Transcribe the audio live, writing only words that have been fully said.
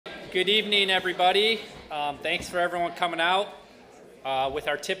Good evening, everybody. Thanks for everyone coming out with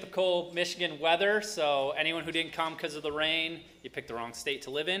our typical Michigan weather. So anyone who didn't come because of the rain, you picked the wrong state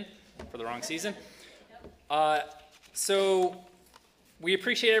to live in for the wrong season. So we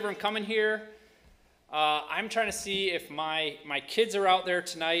appreciate everyone coming here. I'm trying to see if my kids are out there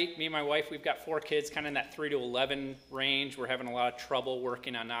tonight. Me and my wife, we've got 4 kids, kind of in that 3 to 11 range. We're having a lot of trouble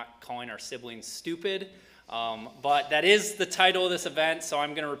working on not calling our siblings stupid. But that is the title of this event, so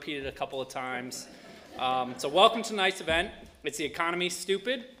I'm going to repeat it a couple of times. So welcome to tonight's event. It's the Economy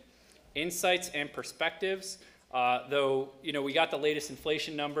Stupid, Insights and Perspectives. Though, you know, we got the latest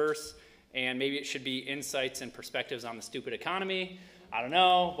inflation numbers, and maybe it should be Insights and Perspectives on the Stupid Economy. I don't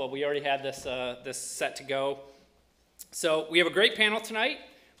know, but we already had this set to go. So we have a great panel tonight.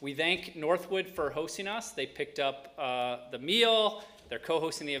 We thank Northwood for hosting us. They picked up the meal. They're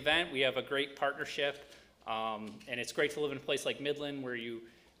co-hosting the event. We have a great partnership. And it's great to live in a place like Midland where you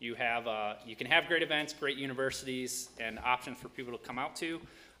can have great events, great universities, and options for people to come out to.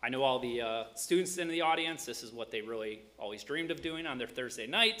 I know all the students in the audience, this is what they really always dreamed of doing on their Thursday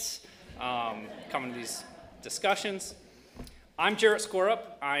nights, coming to these discussions. I'm Jarrett Skorup.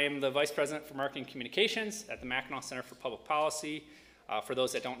 I am the Vice President for Marketing Communications at the Mackinac Center for Public Policy. For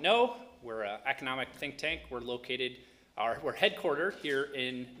those that don't know, we're an economic think tank. We're headquartered here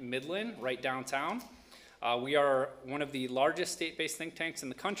in Midland, right downtown. We are one of the largest state-based think tanks in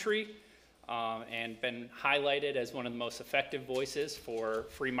the country and been highlighted as one of the most effective voices for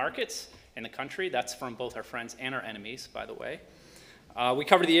free markets in the country. That's from both our friends and our enemies, by the way. We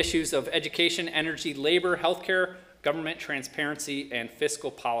cover the issues of education, energy, labor, healthcare, government transparency, and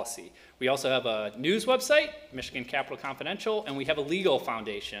fiscal policy. We also have a news website, Michigan Capital Confidential, and we have a legal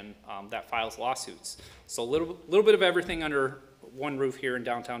foundation that files lawsuits. So a little bit of everything under one roof here in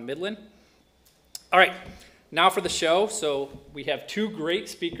downtown Midland. All right, now for the show. So we have 2 great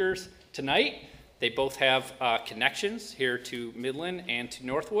speakers tonight. They both have connections here to Midland and to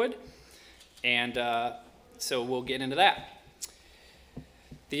Northwood. And so we'll get into that.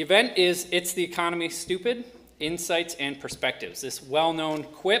 The event is It's the Economy Stupid, Insights and Perspectives. This well-known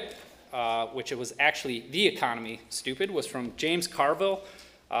quip, which it was actually The Economy Stupid, was from James Carville.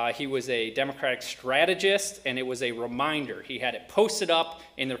 He was a Democratic strategist, and it was a reminder. He had it posted up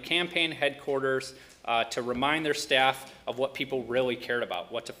in their campaign headquarters to remind their staff of what people really cared about,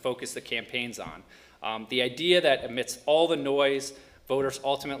 what to focus the campaigns on. The idea that amidst all the noise, voters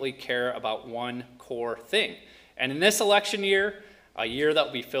ultimately care about one core thing. And in this election year, a year that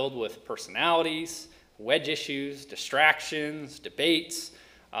will be filled with personalities, wedge issues, distractions, debates,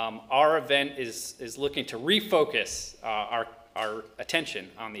 our event is looking to refocus our attention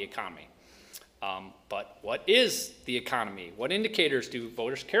on the economy. But what is the economy? What indicators do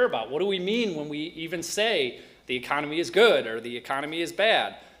voters care about? What do we mean when we even say the economy is good or the economy is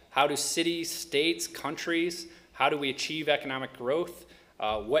bad? How do cities, states, countries, how do we achieve economic growth?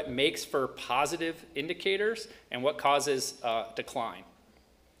 What makes for positive indicators and what causes decline?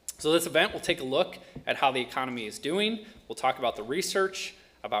 So this event will take a look at how the economy is doing. We'll talk about the research,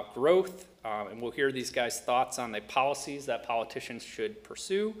 about growth, and we'll hear these guys' thoughts on the policies that politicians should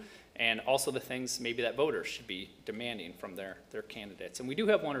pursue, and also the things maybe that voters should be demanding from their candidates. And we do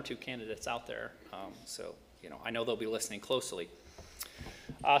have 1 or 2 candidates out there, so I know they'll be listening closely.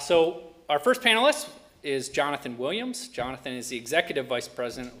 So our first panelist is Jonathan Williams. Jonathan is the Executive Vice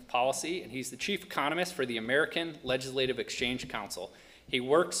President of Policy, and he's the Chief Economist for the American Legislative Exchange Council. He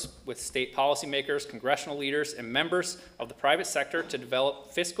works with state policymakers, congressional leaders, and members of the private sector to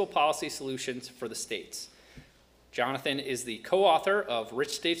develop fiscal policy solutions for the states. Jonathan is the co-author of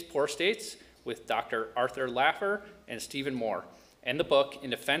Rich States, Poor States with Dr. Arthur Laffer and Stephen Moore, and the book In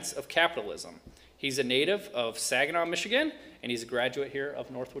Defense of Capitalism. He's a native of Saginaw, Michigan, and he's a graduate here of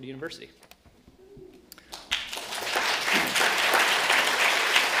Northwood University.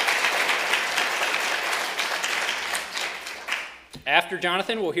 After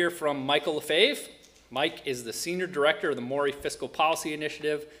Jonathan, we'll hear from Michael LaFaive. Mike is the Senior Director of the Maury Fiscal Policy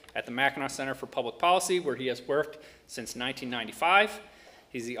Initiative at the Mackinac Center for Public Policy, where he has worked since 1995.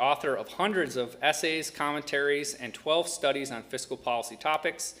 He's the author of hundreds of essays, commentaries, and 12 studies on fiscal policy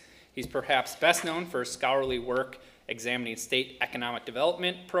topics. He's perhaps best known for his scholarly work examining state economic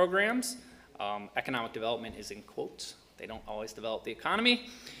development programs. Economic development is in quotes. They don't always develop the economy.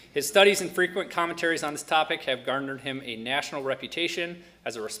 His studies and frequent commentaries on this topic have garnered him a national reputation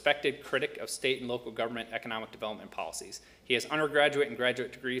as a respected critic of state and local government economic development policies. He has undergraduate and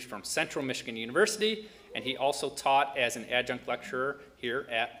graduate degrees from Central Michigan University, and he also taught as an adjunct lecturer here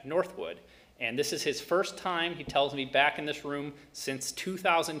at Northwood. And this is his first time, he tells me, back in this room since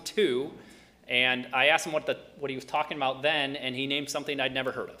 2002, And I asked him what he was talking about then, and he named something I'd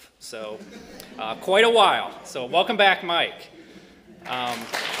never heard of. So quite a while. So welcome back, Mike.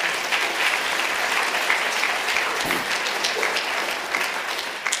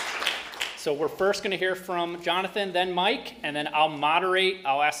 So we're first going to hear from Jonathan, then Mike, and then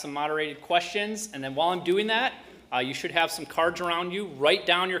I'll ask some moderated questions. And then while I'm doing that, you should have some cards around you. Write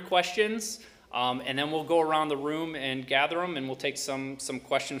down your questions, and then we'll go around the room and gather them, and we'll take some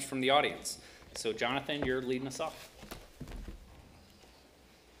questions from the audience. So Jonathan, you're leading us off.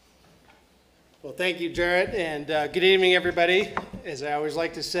 Well, thank you, Jarrett, and good evening, everybody. As I always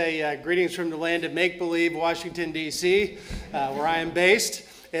like to say, greetings from the land of make-believe, Washington, D.C., where I am based.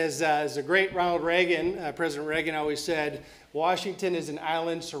 As the great Ronald Reagan, President Reagan always said, Washington is an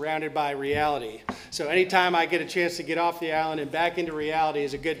island surrounded by reality. So anytime I get a chance to get off the island and back into reality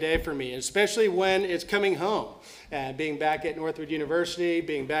is a good day for me, especially when it's coming home. Being back at Northwood University,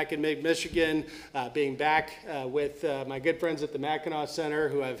 being back in Michigan, being back with my good friends at the Mackinac Center,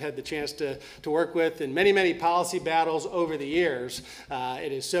 who I've had the chance to work with in many, many policy battles over the years.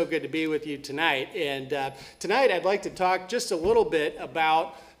 It is so good to be with you tonight. And tonight I'd like to talk just a little bit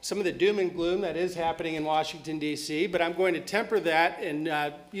about some of the doom and gloom that is happening in Washington, D.C., but I'm going to temper that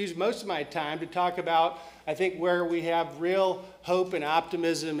and use most of my time to talk about, I think, where we have real hope and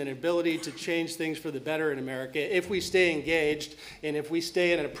optimism and ability to change things for the better in America if we stay engaged and if we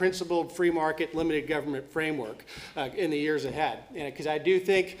stay in a principled free market limited government framework in the years ahead. Because I do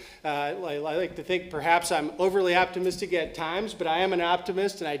think, I like to think perhaps I'm overly optimistic at times, but I am an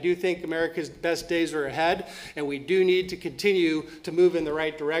optimist and I do think America's best days are ahead, and we do need to continue to move in the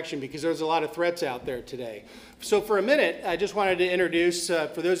right direction because there's a lot of threats out there today. So for a minute, I just wanted to introduce,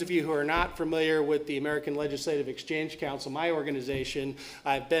 for those of you who are not familiar with the American Legislative Exchange Council, my organization.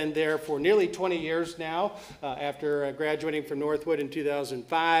 I've been there for nearly 20 years now, after graduating from Northwood in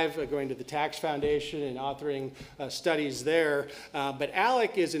 2005, going to the Tax Foundation and authoring studies there. But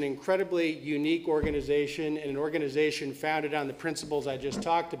ALEC is an incredibly unique organization and an organization founded on the principles I just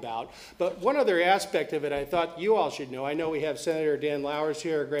talked about. But one other aspect of it I thought you all should know. I know we have Senator Dan Lowers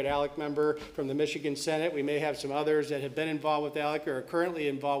here, a great ALEC member from the Michigan Senate. We may have some others that have been involved with ALEC or are currently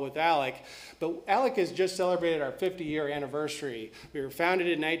involved with ALEC. But ALEC has just celebrated our 50-year anniversary. We were founded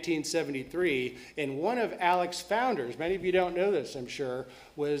in 1973, and one of ALEC's founders, many of you don't know this, I'm sure,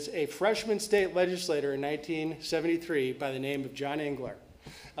 was a freshman state legislator in 1973 by the name of John Engler.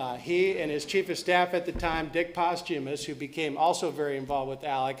 He and his chief of staff at the time, Dick Posthumus, who became also very involved with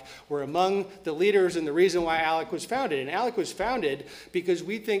ALEC, were among the leaders and the reason why ALEC was founded. And ALEC was founded because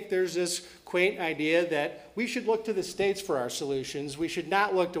we think there's this quaint idea that we should look to the states for our solutions. We should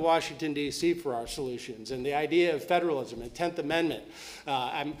not look to Washington, D.C. for our solutions. And the idea of federalism and 10th Amendment.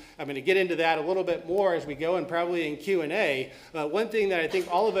 I'm going to get into that a little bit more as we go and probably in Q&A. One thing that I think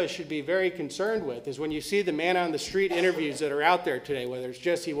all of us should be very concerned with is when you see the man on the street interviews that are out there today, whether it's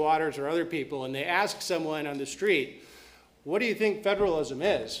Jesse Waters or other people, and they ask someone on the street, what do you think federalism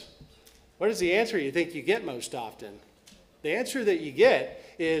is? What is the answer you think you get most often? The answer that you get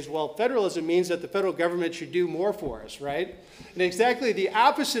is, well, federalism means that the federal government should do more for us, right? And exactly the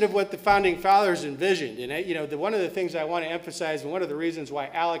opposite of what the founding fathers envisioned. And one of the things I want to emphasize, and one of the reasons why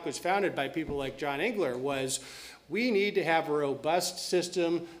ALEC was founded by people like John Engler, was we need to have a robust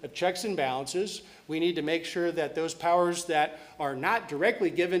system of checks and balances. We need to make sure that those powers that are not directly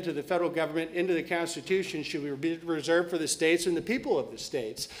given to the federal government into the Constitution should be reserved for the states and the people of the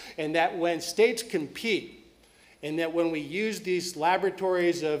states. And that when states compete, and that when we use these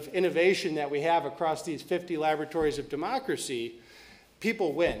laboratories of innovation that we have across these 50 laboratories of democracy,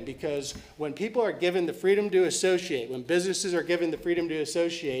 people win. Because when people are given the freedom to associate, when businesses are given the freedom to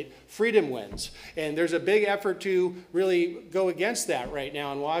associate, freedom wins. And there's a big effort to really go against that right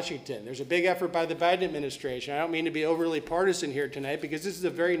now in Washington. There's a big effort by the Biden administration. I don't mean to be overly partisan here tonight because this is a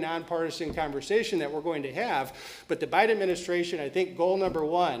very nonpartisan conversation that we're going to have. But the Biden administration, I think goal number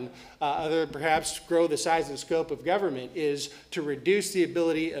one, other than perhaps grow the size and scope of government, is to reduce the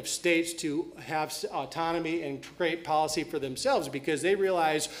ability of states to have autonomy and create policy for themselves, because they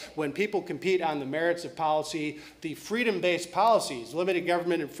realize when people compete on the merits of policy, the freedom-based policies, limited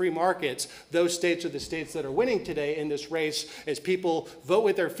government and free markets, those states are the states that are winning today in this race as people vote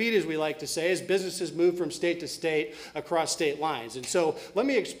with their feet, as we like to say, as businesses move from state to state across state lines. And so let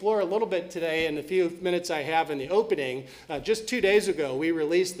me explore a little bit today in the few minutes I have in the opening. Just 2 days ago, we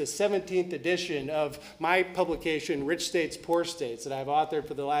released the 17th edition of my publication, Rich States, Poor States, that I've authored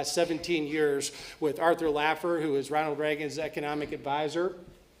for the last 17 years with Arthur Laffer, who is Ronald Reagan's economic advisor.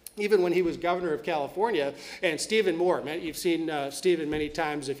 even when he was governor of California. And Stephen Moore, you've seen Stephen many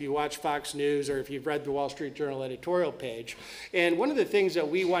times if you watch Fox News or if you've read the Wall Street Journal editorial page. And one of the things that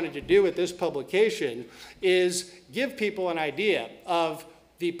we wanted to do with this publication is give people an idea of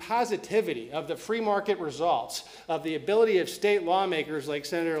the positivity of the free market results, of the ability of state lawmakers like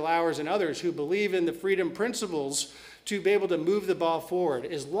Senator Lowers and others who believe in the freedom principles to be able to move the ball forward,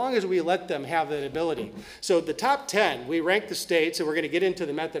 as long as we let them have that ability. So the top 10, we rank the states, and we're going to get into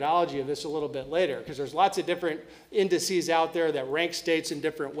the methodology of this a little bit later, because there's lots of different indices out there that rank states in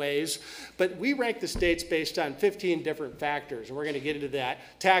different ways. But we rank the states based on 15 different factors, and we're going to get into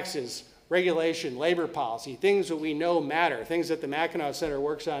that. Taxes, regulation, labor policy, things that we know matter, things that the Mackinac Center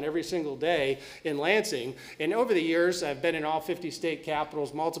works on every single day in Lansing. And over the years, I've been in all 50 state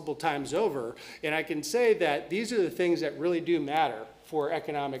capitals multiple times over, and I can say that these are the things that really do matter for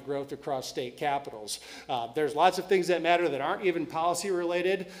economic growth across state capitals. There's lots of things that matter that aren't even policy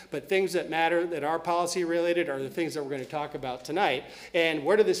related, but things that matter that are policy related are the things that we're going to talk about tonight. And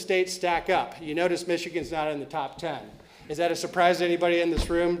where do the states stack up? You notice Michigan's not in the top 10. Is that a surprise to anybody in this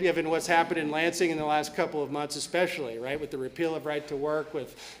room, given what's happened in Lansing in the last couple of months especially, right? With the repeal of right to work,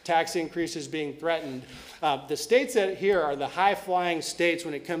 with tax increases being threatened. The states that here are the high-flying states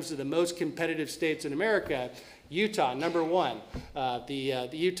when it comes to the most competitive states in America. Utah, number one. The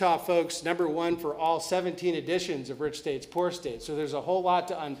Utah folks, number one for all 17 editions of Rich States, Poor States. So there's a whole lot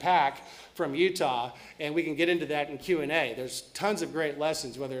to unpack from Utah, and we can get into that in Q&A. There's tons of great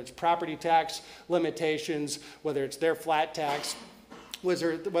lessons, whether it's property tax limitations, whether it's their flat tax,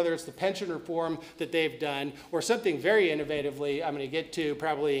 whether it's the pension reform that they've done, or something very innovatively I'm going to get to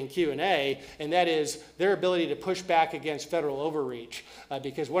probably in Q&A, and that is their ability to push back against federal overreach.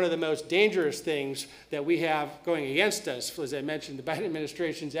 Because one of the most dangerous things that we have going against us, as I mentioned, the Biden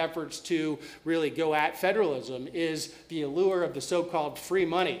administration's efforts to really go at federalism, is the allure of the so-called free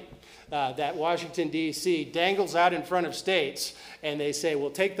money. That Washington, D.C. dangles out in front of states, and they say, well,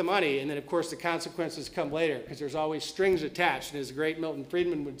 take the money, and then, of course, the consequences come later, because there's always strings attached, and as the great Milton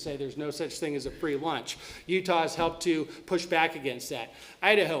Friedman would say, there's no such thing as a free lunch. Utah has helped to push back against that.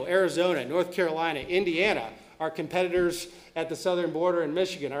 Idaho, Arizona, North Carolina, Indiana, our competitors at the southern border in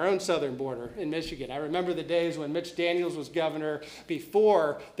Michigan, our own southern border in Michigan. I remember the days when Mitch Daniels was governor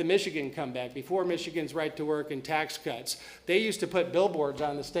before the Michigan comeback, before Michigan's right to work and tax cuts. They used to put billboards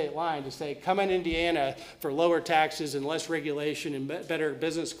on the state line to say, come in Indiana for lower taxes and less regulation and better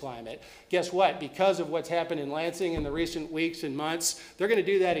business climate. Guess what? Because of what's happened in Lansing in the recent weeks and months, they're going to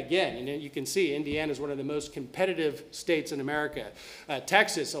do that again. And you can see Indiana is one of the most competitive states in America.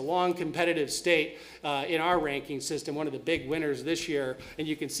 Texas, a long competitive state in our ranking system, one of the big winners this year. And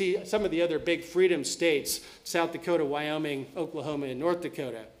you can see some of the other big freedom states, South Dakota, Wyoming, Oklahoma, and North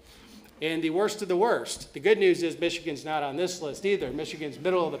Dakota. And the worst of the worst. The good news is Michigan's not on this list either. Michigan's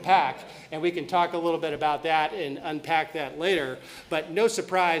middle of the pack, and we can talk a little bit about that and unpack that later. But no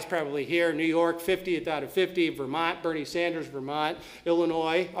surprise probably here, New York, 50th out of 50, Vermont, Bernie Sanders, Vermont,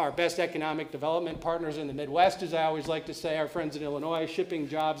 Illinois, our best economic development partners in the Midwest, as I always like to say, our friends in Illinois, shipping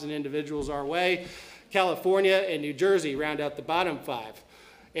jobs and individuals our way. California and New Jersey round out the bottom five.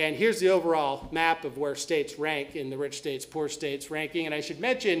 And here's the overall map of where states rank in the Rich States, Poor States ranking. And I should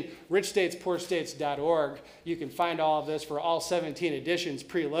mention richstatespoorstates.org. You can find all of this for all 17 editions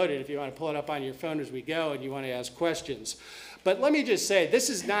preloaded if you want to pull it up on your phone as we go and you want to ask questions. But let me just say, this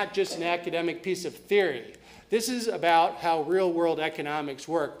is not just an academic piece of theory. This is about how real-world economics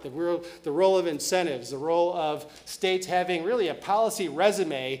work, the role of incentives, the role of states having really a policy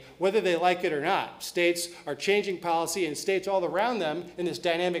resume, whether they like it or not. States are changing policy, and states all around them in this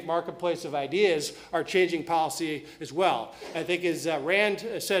dynamic marketplace of ideas are changing policy as well. I think as Rand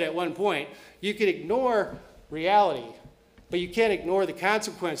said at one point, you can ignore reality, but you can't ignore the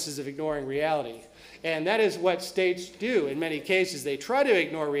consequences of ignoring reality. And that is what states do in many cases. They try to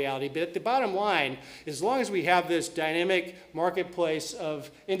ignore reality, but at the bottom line, as long as we have this dynamic marketplace of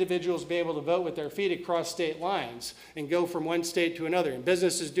individuals being able to vote with their feet across state lines and go from one state to another, and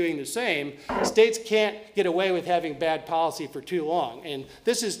businesses doing the same, states can't get away with having bad policy for too long. And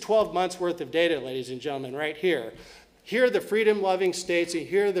this is 12 months worth of data, ladies and gentlemen, right here. Here are the freedom-loving states, and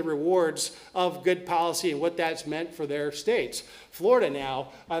here are the rewards of good policy and what that's meant for their states. Florida now,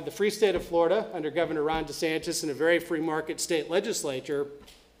 the free state of Florida, under Governor Ron DeSantis and a very free market state legislature,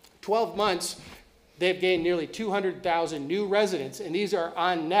 12 months, they've gained nearly 200,000 new residents, and these are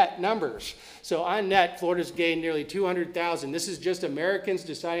on net numbers. So on net, Florida's gained nearly 200,000. This is just Americans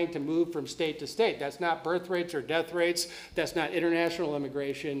deciding to move from state to state. That's not birth rates or death rates. That's not international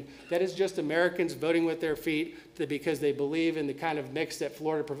immigration. That is just Americans voting with their feet because they believe in the kind of mix that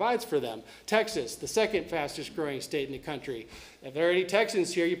Florida provides for them. Texas, the second fastest growing state in the country. If there are any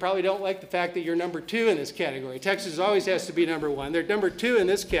Texans here, you probably don't like the fact that you're number 2 in this category. Texas always has to be number 1. They're number 2 in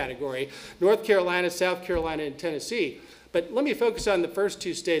this category, North Carolina, South Carolina, and Tennessee. But let me focus on the first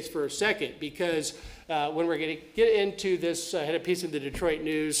 2 states for a second, because when we're going to get into this, I had a piece in the Detroit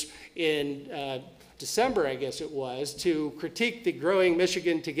News in December, I guess it was, to critique the growing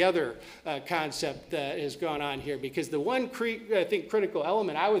Michigan together concept that has gone on here. Because the one, I think, critical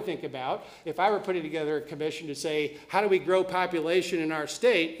element I would think about if I were putting together a commission to say, how do we grow population in our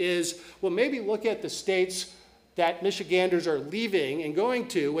state, is, well, maybe look at the states that Michiganders are leaving and going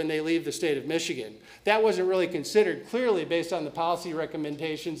to when they leave the state of Michigan. That wasn't really considered, clearly, based on the policy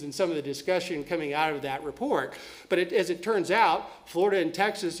recommendations and some of the discussion coming out of that report. But as it turns out, Florida and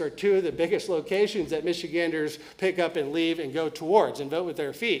Texas are 2 of the biggest locations that Michiganders pick up and leave and go towards and vote with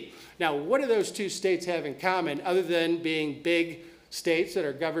their feet. Now, what do those 2 states have in common, other than being big states that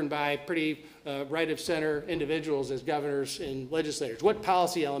are governed by pretty right-of-center individuals as governors and legislators? What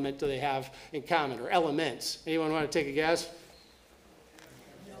policy element do they have in common, or elements? Anyone want to take a guess?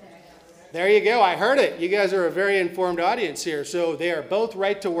 There you go. I heard it. You guys are a very informed audience here. So they are both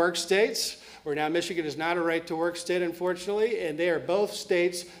right-to-work states, where now Michigan is not a right-to-work state, unfortunately, and they are both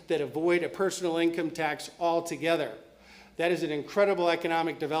states that avoid a personal income tax altogether. That is an incredible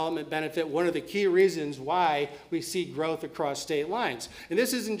economic development benefit, one of the key reasons why we see growth across state lines. And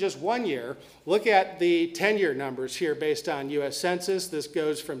this isn't just 1 year. Look at the 10-year numbers here based on U.S. Census. This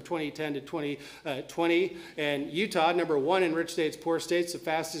goes from 2010 to 2020. And Utah, number 1 in rich states, poor states, the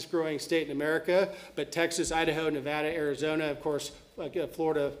fastest growing state in America. But Texas, Idaho, Nevada, Arizona, of course,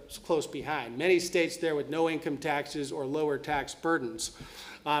 Florida is close behind. Many states there with no income taxes or lower tax burdens.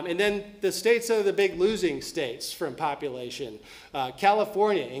 And then the states that are the big losing states from population.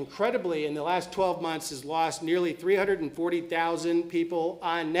 California, incredibly, in the last 12 months has lost nearly 340,000 people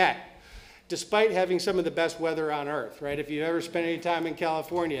on net, despite having some of the best weather on earth, right? If you've ever spent any time in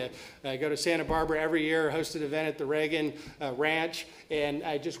California, I go to Santa Barbara every year, host an event at the Reagan Ranch, and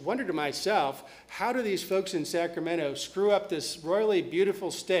I just wonder to myself, how do these folks in Sacramento screw up this royally beautiful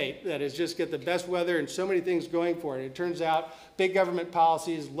state that has just got the best weather and so many things going for it? It turns out big government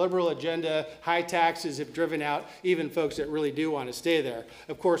policies, liberal agenda, high taxes have driven out even folks that really do want to stay there.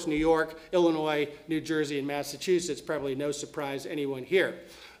 Of course, New York, Illinois, New Jersey, and Massachusetts, probably no surprise to anyone here.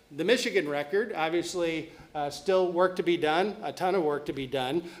 The Michigan record, obviously, still work to be done, a ton of work to be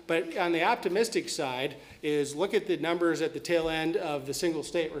done. But on the optimistic side is look at the numbers at the tail end of the single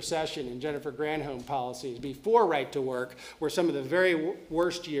state recession and Jennifer Granholm policies. Before right to work were some of the very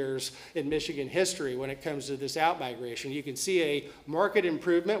worst years in Michigan history when it comes to this outmigration. You can see a marked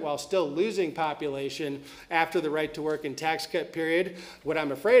improvement while still losing population after the right to work and tax cut period. What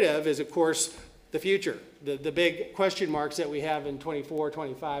I'm afraid of is, of course, the future, the big question marks that we have in 24,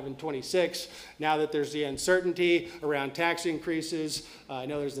 25, and 26, now that there's the uncertainty around tax increases. I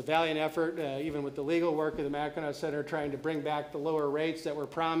know there's the valiant effort, even with the legal work of the Mackinac Center, trying to bring back the lower rates that were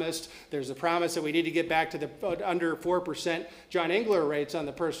promised. There's a promise that we need to get back to the under 4% John Engler rates on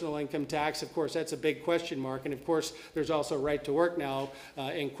the personal income tax. Of course, that's a big question mark. And of course, there's also right to work now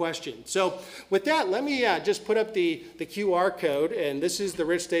in question. So with that, let me just put up the QR code. And this is the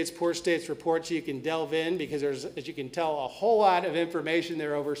Rich States, Poor States report, so you can delve in, because there's, as you can tell, a whole lot of information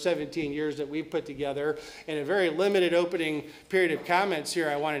there over 17 years that we've put together, and a very limited opening period of comments here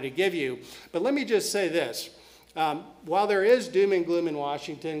I wanted to give you. But let me just say this. While there is doom and gloom in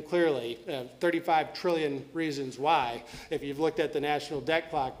Washington, clearly, 35 trillion reasons why, if you've looked at the national debt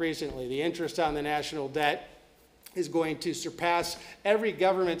clock recently, the interest on the national debt is going to surpass every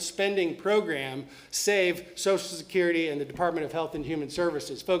government spending program, save Social Security and the Department of Health and Human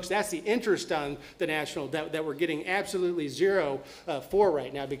Services. Folks, that's the interest on the national debt that we're getting absolutely zero for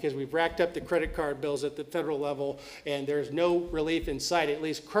right now, because we've racked up the credit card bills at the federal level, and there's no relief in sight, at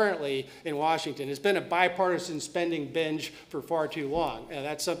least currently in Washington. It's been a bipartisan spending binge for far too long.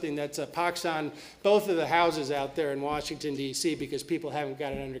 That's something that's a pox on both of the houses out there in Washington, D.C., because people haven't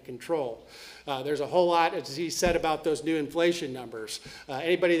got it under control. There's a whole lot, as he said, about those new inflation numbers.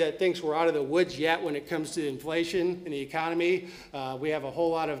 Anybody that thinks we're out of the woods yet when it comes to inflation in the economy, we have a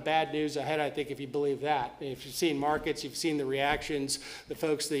whole lot of bad news ahead, I think, if you believe that. If you've seen markets, you've seen the reactions. The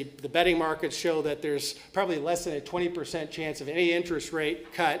folks, the betting markets show that there's probably less than a 20% chance of any interest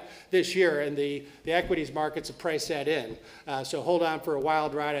rate cut this year, and the equities markets have priced that in. So hold on for a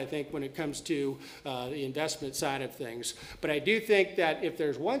wild ride, I think, when it comes to the investment side of things. But I do think that if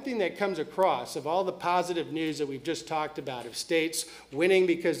there's one thing that comes across of all the positive news that we've just talked about, of states winning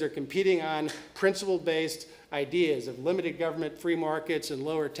because they're competing on principle-based ideas of limited government, free markets, and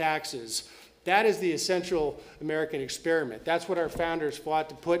lower taxes, That is the essential American experiment. That's what our founders fought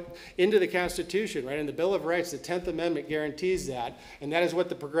to put into the Constitution, right? In the Bill of Rights, the 10th Amendment guarantees that. And that is what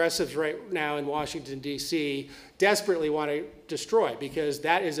the progressives right now in Washington, D.C. desperately want to destroy, because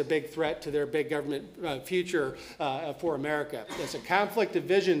that is a big threat to their big government future for America. It's a conflict of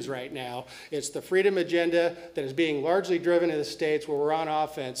visions right now. It's the freedom agenda that is being largely driven in the states where we're on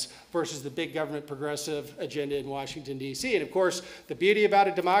offense versus the big government progressive agenda in Washington, D.C. And of course, the beauty about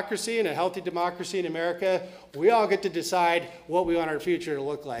a democracy and a healthy democracy in America, we all get to decide what we want our future to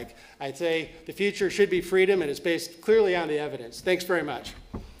look like. I'd say the future should be freedom, and it's based clearly on the evidence. Thanks very much.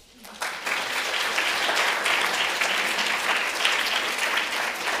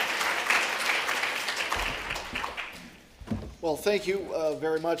 Well, thank you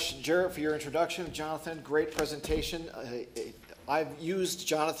very much, Jarrett, for your introduction. Jonathan, great presentation. I've used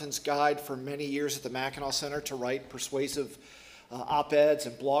Jonathan's guide for many years at the Mackinac Center to write persuasive op-eds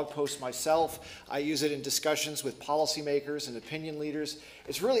and blog posts myself. I use it in discussions with policymakers and opinion leaders.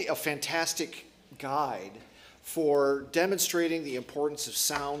 It's really a fantastic guide for demonstrating the importance of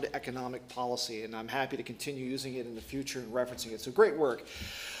sound economic policy, and I'm happy to continue using it in the future and referencing it. So great work.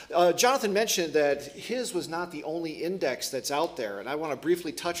 Jonathan mentioned that his was not the only index that's out there, and I want to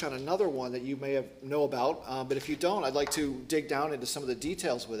briefly touch on another one that you may know about, but if you don't, I'd like to dig down into some of the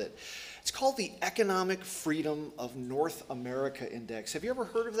details with it. It's called the Economic Freedom of North America Index. Have you ever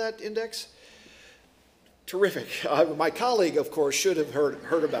heard of that index? Terrific. My colleague, of course, should have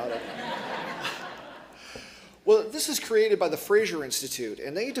heard about it. Well, this is created by the Fraser Institute,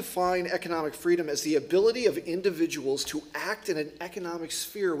 and they define economic freedom as the ability of individuals to act in an economic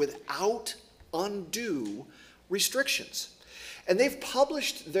sphere without undue restrictions. And they've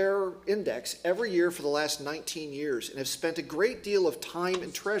published their index every year for the last 19 years and have spent a great deal of time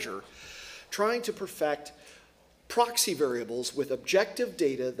and treasure trying to perfect proxy variables with objective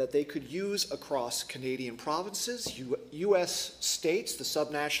data that they could use across Canadian provinces, U.S. states, the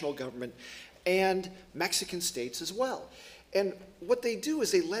subnational government, and Mexican states as well. And what they do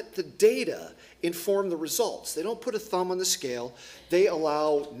is they let the data inform the results. They don't put a thumb on the scale. They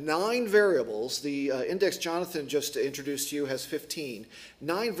allow 9 variables. The index Jonathan just introduced to you has 15.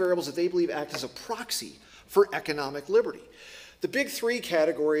 9 variables that they believe act as a proxy for economic liberty. The big 3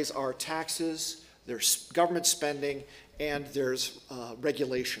 categories are taxes, there's government spending, and there's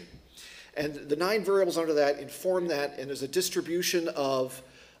regulation. And the 9 variables under that inform that, and there's a distribution of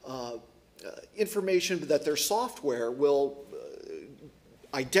information that their software will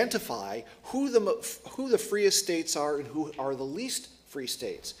identify who the freest states are and who are the least free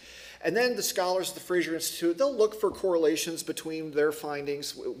states. And then the scholars at the Fraser Institute, they'll look for correlations between their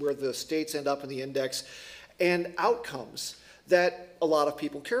findings, where the states end up in the index, and outcomes that a lot of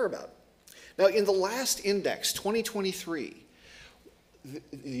people care about. Now, in the last index, 2023,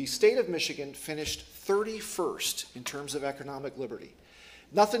 the state of Michigan finished 31st in terms of economic liberty.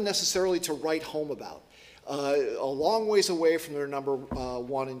 Nothing necessarily to write home about. A long ways away from their number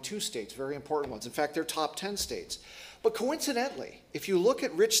 1 and 2 states, very important ones. In fact, they're top 10 states. But coincidentally, if you look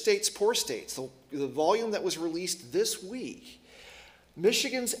at rich states, poor states, the volume that was released this week,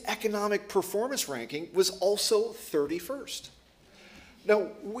 Michigan's economic performance ranking was also 31st. Now,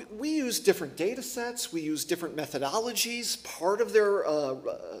 we use different data sets, we use different methodologies. Part of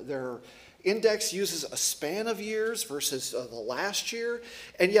their index uses a span of years versus the last year,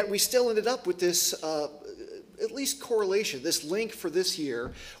 and yet we still ended up with this at least correlation, this link for this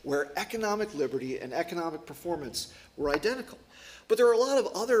year where economic liberty and economic performance were identical. But there are a lot of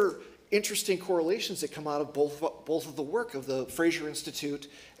other interesting correlations that come out of both of the work of the Fraser Institute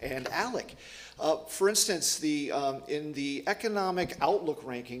and ALEC. For instance, in the economic outlook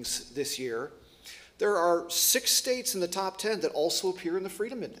rankings this year, there are 6 states in the top 10 that also appear in the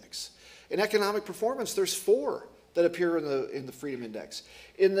Freedom Index. In economic performance, there's 4 that appear in the Freedom Index.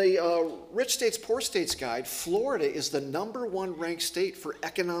 In the Rich States, Poor States guide, Florida is the number 1 ranked state for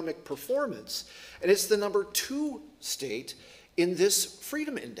economic performance, and it's the number 2 state in this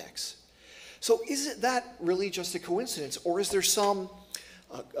Freedom Index. So is that really just a coincidence, or is there something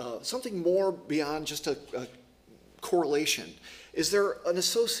more beyond just a correlation? Is there an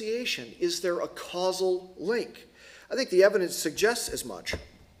association? Is there a causal link? I think the evidence suggests as much.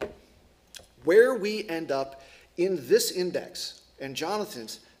 Where we end up in this index, and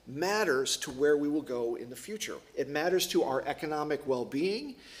Jonathan's, matters to where we will go in the future. It matters to our economic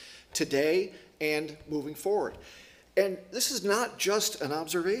well-being today and moving forward. And this is not just an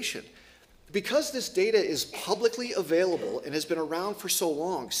observation. Because this data is publicly available and has been around for so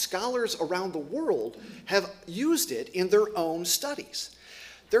long, scholars around the world have used it in their own studies.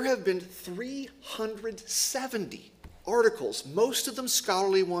 There have been 370 articles, most of them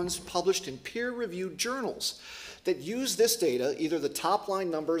scholarly ones published in peer-reviewed journals, that use this data, either the top-line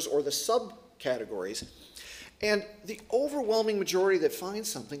numbers or the subcategories. And the overwhelming majority that find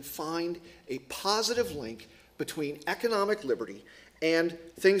something find a positive link between economic liberty and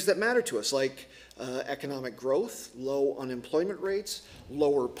things that matter to us, like economic growth, low unemployment rates,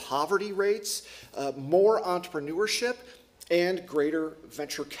 lower poverty rates, more entrepreneurship, and greater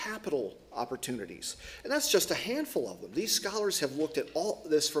venture capital opportunities. And that's just a handful of them. These scholars have looked at all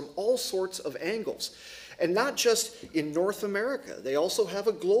this from all sorts of angles. And not just in North America. They also have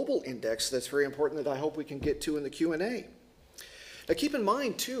a global index that's very important that I hope we can get to in the Q&A. Now keep in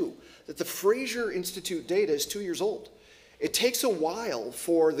mind, too, that the Fraser Institute data is 2 years old. It takes a while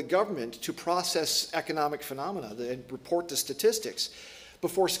for the government to process economic phenomena and report the statistics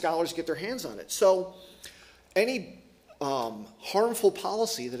before scholars get their hands on it. So any harmful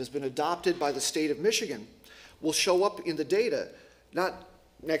policy that has been adopted by the state of Michigan will show up in the data, not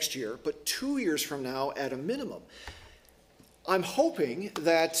next year, but 2 years from now at a minimum. I'm hoping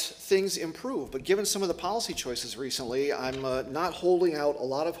that things improve, but given some of the policy choices recently, I'm not holding out a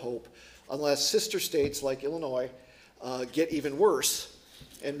lot of hope unless sister states like Illinois get even worse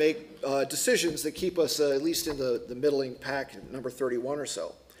and make decisions that keep us at least in the middling pack, number 31 or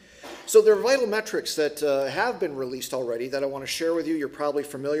so. So there are vital metrics that have been released already that I want to share with you. You're probably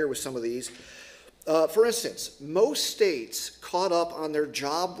familiar with some of these. For instance, most states caught up on their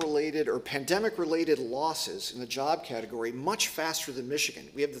job-related or pandemic-related losses in the job category much faster than Michigan.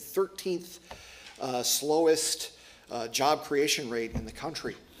 We have the 13th slowest job creation rate in the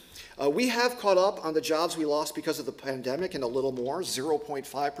country. We have caught up on the jobs we lost because of the pandemic and a little more,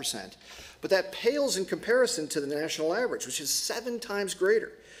 0.5%. But that pales in comparison to the national average, which is 7 times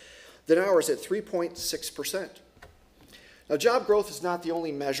greater than ours at 3.6%. Now, job growth is not the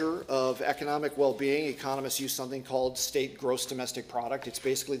only measure of economic well-being. Economists use something called state gross domestic product. It's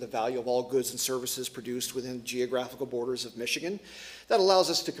basically the value of all goods and services produced within geographical borders of Michigan. That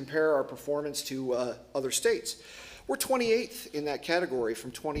allows us to compare our performance to other states. We're 28th in that category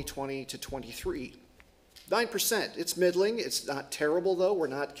from 2020 to 23. 9%. It's middling. It's not terrible, though. We're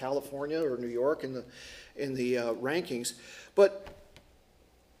not California or New York in the rankings. But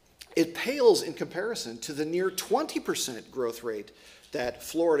it pales in comparison to the near 20% growth rate that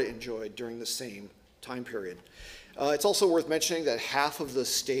Florida enjoyed during the same time period. It's also worth mentioning that half of the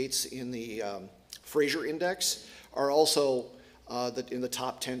states in the Fraser Index are also in the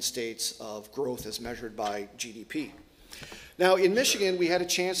top 10 states of growth as measured by GDP. Now, in Michigan, we had a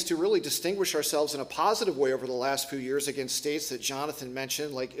chance to really distinguish ourselves in a positive way over the last few years against states that Jonathan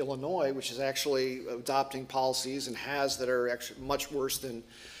mentioned, like Illinois, which is actually adopting policies and has that are actually much worse than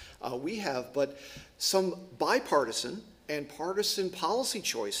we have, but some bipartisan and partisan policy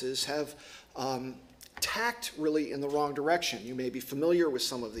choices have tacked really in the wrong direction. You may be familiar with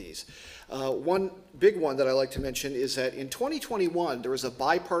some of these. One big one that I like to mention is that in 2021, there was a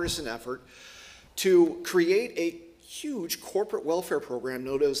bipartisan effort to create a huge corporate welfare program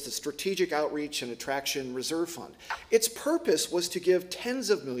known as the Strategic Outreach and Attraction Reserve Fund. Its purpose was to give tens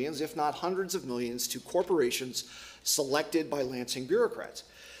of millions, if not hundreds of millions, to corporations selected by Lansing bureaucrats.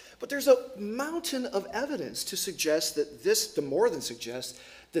 But there's a mountain of evidence to suggest that this, to more than suggest,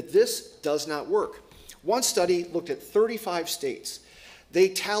 that this does not work. One study looked at 35 states. They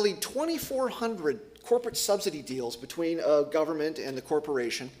tallied 2,400 corporate subsidy deals between a government and the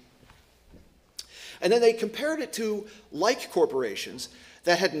corporation. And then they compared it to like corporations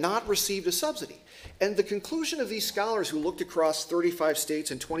that had not received a subsidy. And the conclusion of these scholars who looked across 35 states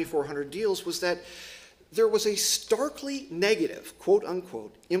and 2,400 deals was that there was a starkly negative, quote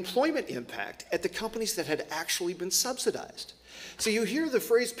unquote, employment impact at the companies that had actually been subsidized. So you hear the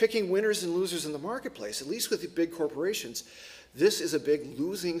phrase picking winners and losers in the marketplace, at least with the big corporations. This is a big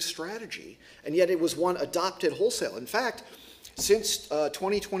losing strategy, and yet it was one adopted wholesale. In fact, since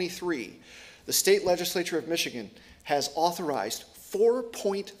 2023, the state legislature of Michigan has authorized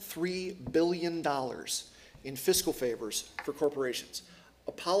 $4.3 billion in fiscal favors for corporations,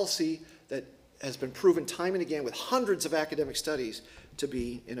 a policy that has been proven time and again with hundreds of academic studies to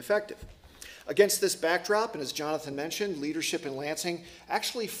be ineffective. Against this backdrop, and as Jonathan mentioned, leadership in Lansing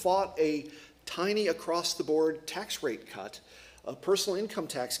actually fought a tiny across-the-board tax rate cut, a personal income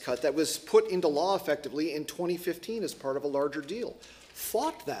tax cut that was put into law effectively in 2015 as part of a larger deal.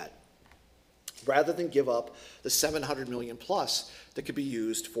 Fought that rather than give up the $700 million plus that could be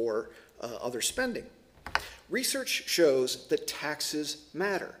used for other spending. Research shows that taxes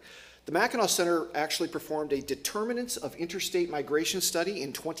matter. The Mackinac Center actually performed a determinants of interstate migration study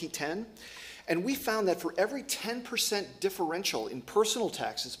in 2010, and we found that for every 10% differential in personal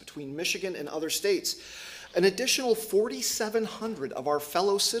taxes between Michigan and other states, An additional 4,700 of our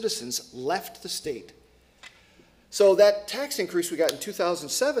fellow citizens left the state. So that tax increase we got in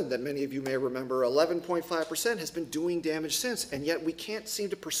 2007 that many of you may remember, 11.5%, has been doing damage since, and yet we can't seem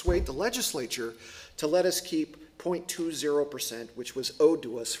to persuade the legislature to let us keep 0.20%, which was owed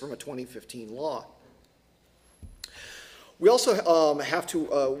to us from a 2015 law. We also have to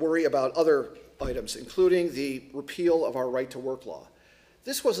worry about other items, including the repeal of our right-to-work law.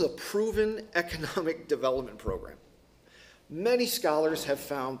 This was a proven economic development program. Many scholars have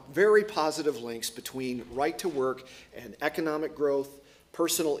found very positive links between right to work and economic growth,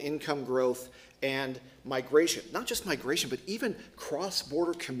 personal income growth, and migration. Not just migration, but even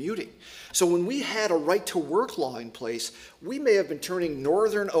cross-border commuting. So when we had a right to work law in place, we may have been turning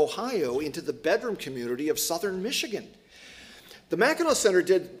northern Ohio into the bedroom community of southern Michigan. The Mackinac Center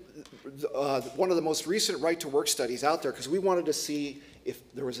did one of the most recent right to work studies out there because we wanted to see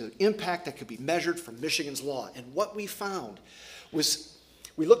if there was an impact that could be measured from Michigan's law. And what we found was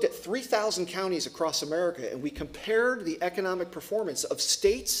we looked at 3,000 counties across America and we compared the economic performance of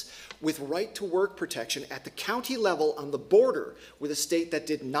states with right to work protection at the county level on the border with a state that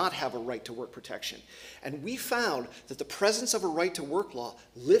did not have a right to work protection. And we found that the presence of a right to work law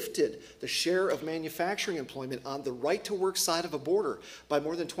lifted the share of manufacturing employment on the right to work side of a border by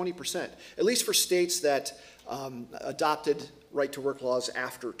more than 20%, at least for states that adopted right to work laws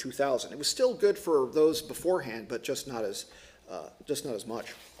after 2000. It was still good for those beforehand, but just not as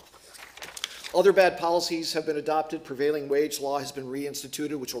much. Other bad policies have been adopted. Prevailing wage law has been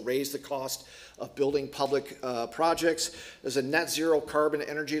reinstituted, which will raise the cost of building public projects. There's a net zero carbon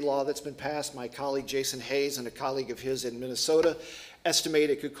energy law that's been passed. My colleague Jason Hayes and a colleague of his in Minnesota estimate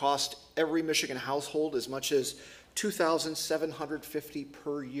it could cost every Michigan household as much as $2,750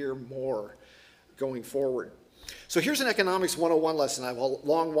 per year more going forward. So here's an economics 101 lesson I've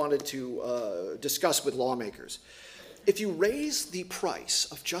long wanted to discuss with lawmakers. If you raise the price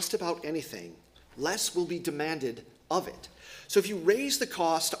of just about anything, less will be demanded of it. So if you raise the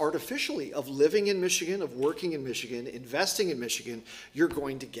cost artificially of living in Michigan, of working in Michigan, investing in Michigan, you're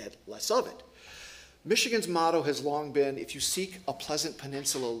going to get less of it. Michigan's motto has long been, if you seek a pleasant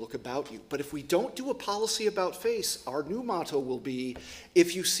peninsula, look about you. But if we don't do a policy about face, our new motto will be,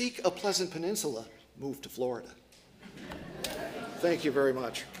 if you seek a pleasant peninsula, move to Florida. Thank you very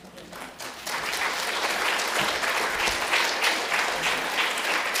much.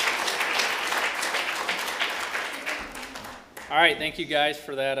 All right, thank you guys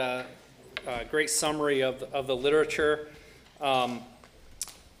for that great summary of the literature.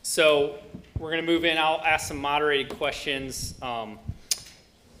 So we're going to move in. I'll ask some moderated questions.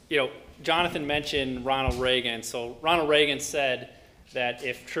 Jonathan mentioned Ronald Reagan. So Ronald Reagan said that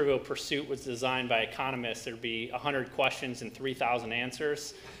if Trivial Pursuit was designed by economists, there'd be 100 questions and 3,000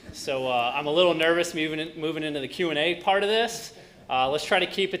 answers. So I'm a little nervous moving into the Q&A part of this. Let's try to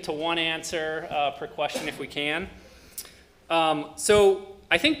keep it to one answer per question if we can. So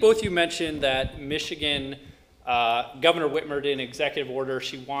I think both you mentioned that Michigan, Governor Whitmer did an executive order.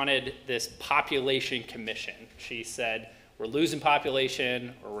 She wanted this population commission. She said, we're losing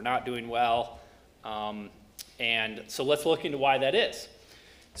population or we're not doing well. And so let's look into why that is.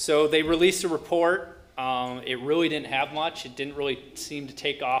 So they released a report. It really didn't have much. It didn't really seem to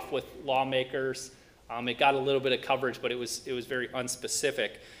take off with lawmakers. It got a little bit of coverage, but it was very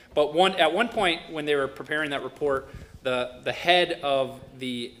unspecific. But at one point when they were preparing that report, the head of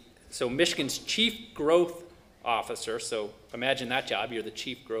Michigan's chief growth officer, so imagine that job, you're the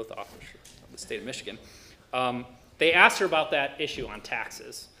chief growth officer of the state of Michigan. They asked her about that issue on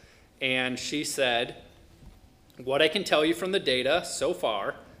taxes, and she said, what I can tell you from the data so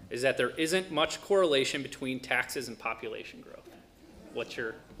far is that there isn't much correlation between taxes and population growth. What's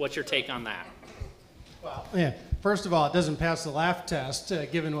your take on that? Well, yeah. First of all, it doesn't pass the laugh test,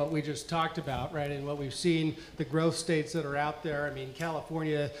 given what we just talked about, right? And what we've seen, the growth states that are out there. I mean,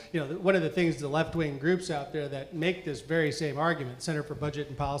 California, one of the things, the left-wing groups out there that make this very same argument, Center for Budget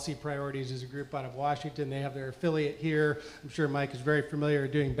and Policy Priorities is a group out of Washington. They have their affiliate here. I'm sure Mike is very familiar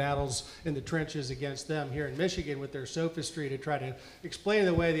doing battles in the trenches against them here in Michigan with their sophistry to try to explain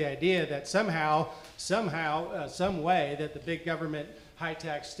away the idea that somehow, some way that the big government,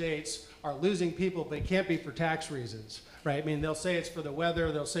 high-tax states are losing people, but it can't be for tax reasons, right? I mean, they'll say it's for the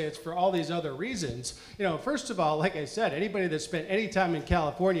weather, they'll say it's for all these other reasons. First of all, like I said, anybody that's spent any time in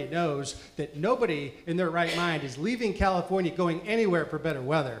California knows that nobody in their right mind is leaving California going anywhere for better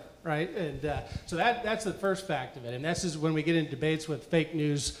weather. right? And so that's the first fact of it. And this is when we get into debates with fake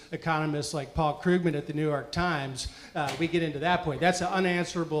news economists like Paul Krugman at the New York Times, we get into that point. That's an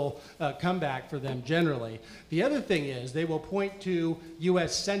unanswerable comeback for them generally. The other thing is they will point to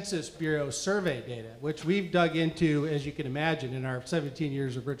U.S. Census Bureau survey data, which we've dug into, as you can imagine, in our 17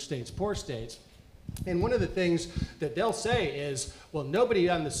 years of rich states, poor states. And one of the things that they'll say is, well, nobody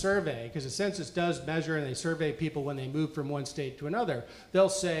on the survey, because the census does measure and they survey people when they move from one state to another, they'll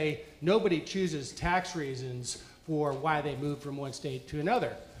say nobody chooses tax reasons for why they move from one state to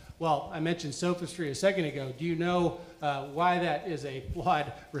another. Well, I mentioned sophistry a second ago. Do you know why that is a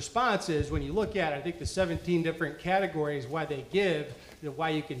flawed response? Is when you look at, I think, the 17 different categories why they give, why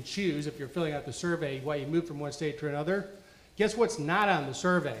you can choose if you're filling out the survey, why you move from one state to another. Guess what's not on the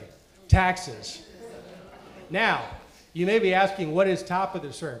survey? Taxes. Now, you may be asking, what is top of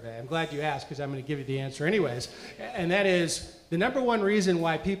the survey? I'm glad you asked, because I'm going to give you the answer anyways. And that is, the number one reason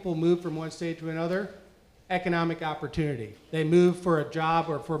why people move from one state to another, economic opportunity. They move for a job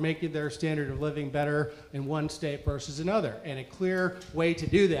or for making their standard of living better in one state versus another. And a clear way to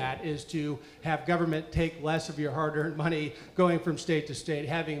do that is to have government take less of your hard-earned money going from state to state,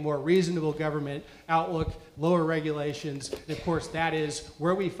 having a more reasonable government outlook, lower regulations. And of course, that is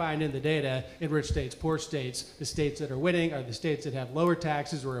where we find in the data in rich states, poor states, the states that are winning are the states that have lower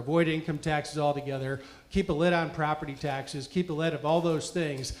taxes or avoid income taxes altogether, keep a lid on property taxes, keep a lid of all those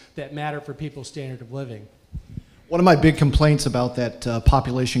things that matter for people's standard of living. One of my big complaints about that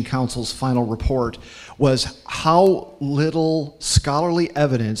Population Council's final report was how little scholarly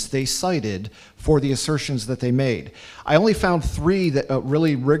evidence they cited for the assertions that they made. I only found 3 that,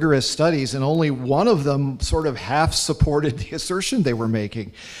 really rigorous studies, and only one of them sort of half supported the assertion they were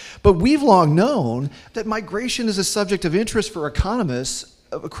making. But we've long known that migration is a subject of interest for economists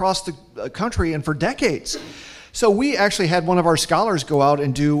across the country and for decades. So we actually had one of our scholars go out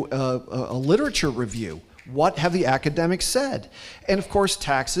and do a literature review. What have the academics said? And of course,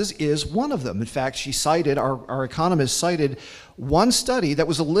 taxes is one of them. In fact, she cited, our economist cited one study that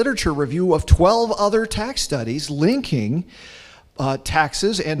was a literature review of 12 other tax studies linking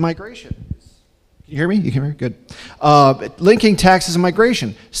taxes and migration. Can you hear me? You can hear me? Good. Linking taxes and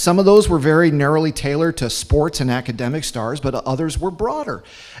migration. Some of those were very narrowly tailored to sports and academic stars, but others were broader.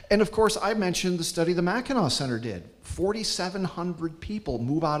 And of course, I mentioned the study the Mackinac Center did. 4,700 people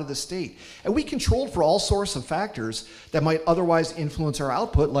move out of the state. And we controlled for all sorts of factors that might otherwise influence our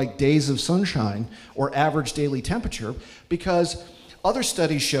output, like days of sunshine or average daily temperature, because other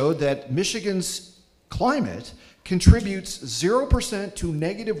studies showed that Michigan's climate contributes 0% to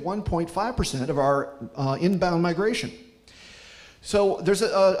negative 1.5% of our inbound migration. So there's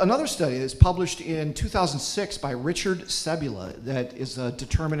another study that's published in 2006 by Richard Sebula that is a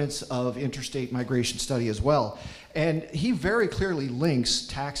determinants of interstate migration study as well. And he very clearly links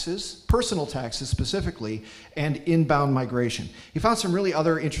taxes, personal taxes specifically, and inbound migration. He found some really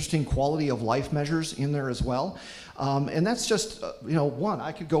other interesting quality of life measures in there as well. And that's just, one.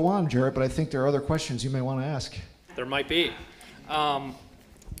 I could go on, Jarrett, but I think there are other questions you may want to ask. There might be.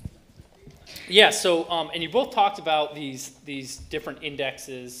 Yeah, so, and you both talked about these different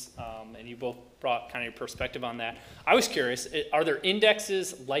indexes, and you both brought kind of your perspective on that. I was curious, are there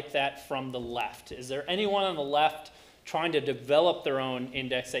indexes like that from the left? Is there anyone on the left trying to develop their own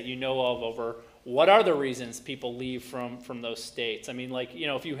index that you know of over what are the reasons people leave from those states? I mean, like,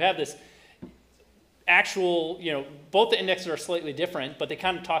 if you have this actual, both the indexes are slightly different, but they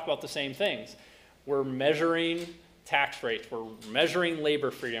kind of talk about the same things. We're measuring tax rates, we're measuring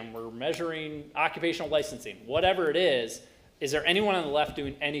labor freedom, we're measuring occupational licensing, whatever it is there anyone on the left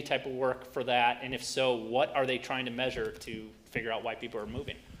doing any type of work for that? And if so, what are they trying to measure to figure out why people are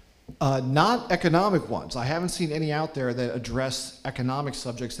moving? Not economic ones. I haven't seen any out there that address economic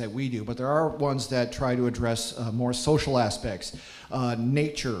subjects that we do, but there are ones that try to address more social aspects,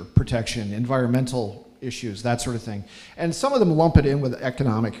 nature protection, environmental issues, that sort of thing. And some of them lump it in with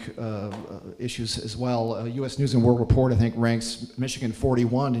economic issues as well. U.S. News and World Report, I think, ranks Michigan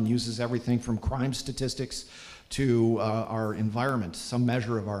 41 and uses everything from crime statistics to our environment, some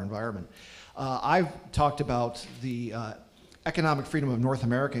measure of our environment. I've talked about the Economic Freedom of North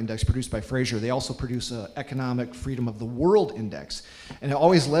America Index produced by Fraser. They also produce an Economic Freedom of the World Index. And it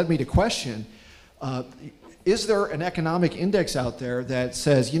always led me to question, is there an economic index out there that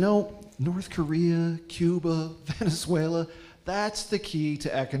says, North Korea, Cuba, Venezuela, that's the key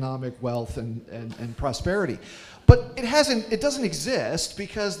to economic wealth and prosperity. But it doesn't exist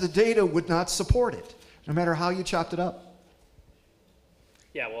because the data would not support it, no matter how you chopped it up.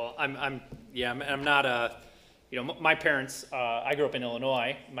 Yeah, well, I'm not a my parents, I grew up in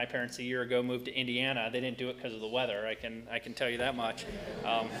Illinois. My parents a year ago moved to Indiana. They didn't do it because of the weather. I can tell you that much.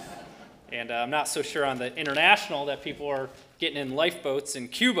 And I'm not so sure on the international that people are getting in lifeboats in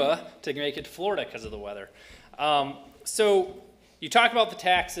Cuba to make it to Florida because of the weather. So you talk about the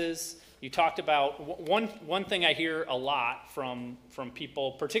taxes. You talked about one thing I hear a lot from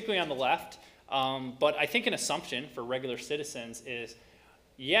people, particularly on the left, but I think an assumption for regular citizens is,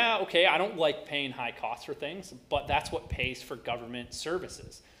 yeah, okay, I don't like paying high costs for things, but that's what pays for government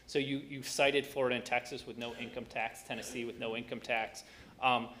services. So you cited Florida and Texas with no income tax, Tennessee with no income tax.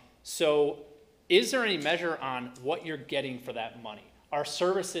 So is there any measure on what you're getting for that money? Are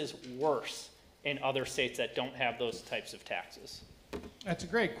services worse in other states that don't have those types of taxes? That's a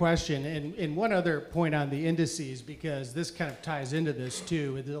great question. And one other point on the indices, because this kind of ties into this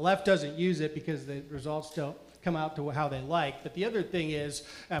too. The left doesn't use it because the results don't come out to how they like. But the other thing is,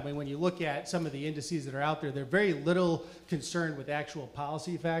 when you look at some of the indices that are out there, they're very little concerned with actual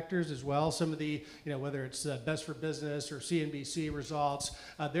policy factors as well. Some of the, whether it's Best for Business or CNBC results,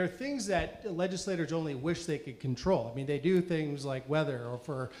 they're things that legislators only wish they could control. I mean, they do things like weather or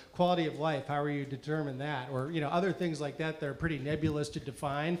for quality of life, how are you determine that? Or, other things like that that are pretty nebulous to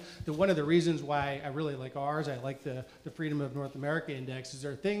define. One of the reasons why I really like ours, I like the Freedom of North America Index, is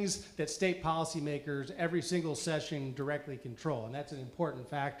there are things that state policymakers every single session directly control, and that's an important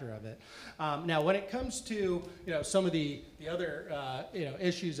factor of it. Now, when it comes to some of the other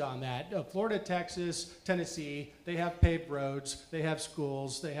issues on that, Florida, Texas, Tennessee, they have paved roads, they have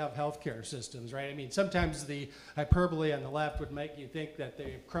schools, they have healthcare systems, right? I mean, sometimes the hyperbole on the left would make you think that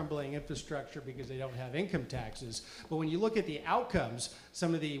they have crumbling infrastructure because they don't have income taxes. But when you look at the outcomes,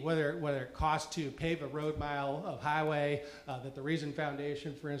 some of the whether it costs to pave a road mile of highway that the Reason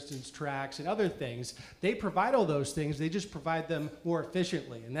Foundation, for instance, tracks, and other things, they provide all those things. They just provide them more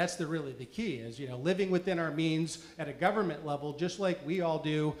efficiently, and that's really the key. Is living within our means at a government level, just like we all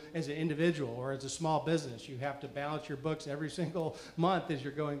do as an individual or as a small business. You have to balance your books every single month as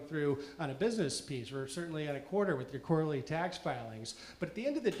you're going through on a business piece, or certainly on a quarter with your quarterly tax filings. But at the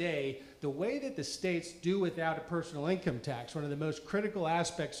end of the day, the way that the states do without a personal income tax, one of the most critical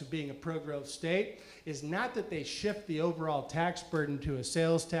aspects of being a pro-growth state, is not that they shift the overall tax burden to a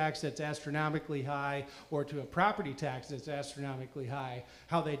sales tax that's astronomically high or to a property tax that's astronomically high.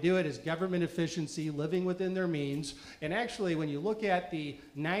 How they do it is government efficiency, living within their means. And actually, when you look at the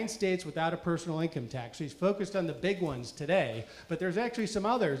 9 states without a personal income tax, so he's focused on the big ones today, but there's actually some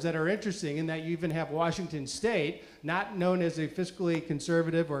others that are interesting in that you even have Washington State, not known as a fiscally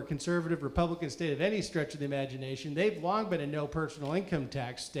conservative or conservative Republican state of any stretch of the imagination. They've long been a no personal income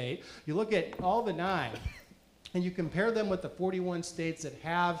tax state. You look at all the 9, and you compare them with the 41 states that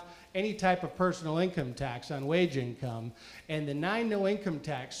have any type of personal income tax on wage income, and the 9 no income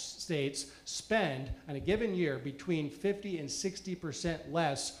tax states spend on a given year between 50 and 60%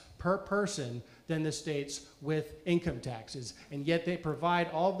 less per person than the states with income taxes. And yet they provide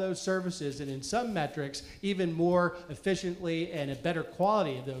all of those services, and in some metrics, even more efficiently and a better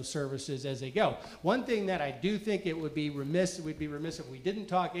quality of those services as they go. One thing that I do think we'd be remiss if we didn't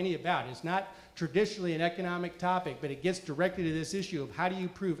talk any about, it's not traditionally an economic topic, but it gets directly to this issue of how do you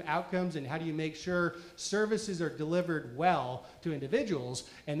prove outcomes and how do you make sure services are delivered well to individuals.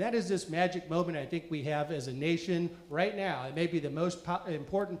 And that is this magic moment I think we have as a nation right now. It may be the most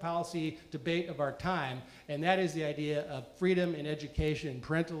important policy debate of our time, and that is the idea of freedom in education,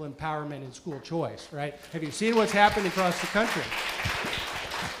 parental empowerment, and school choice, right? Have you seen what's happened across the country?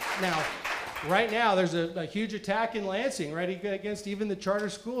 Now, right now, there's a huge attack in Lansing, right, against even the charter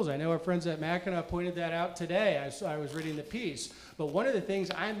schools. I know our friends at Mackinac pointed that out today. I was reading the piece. But one of the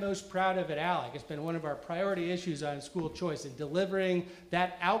things I'm most proud of at ALEC, it's been one of our priority issues on school choice, and delivering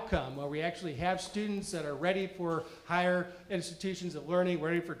that outcome where we actually have students that are ready for higher institutions of learning,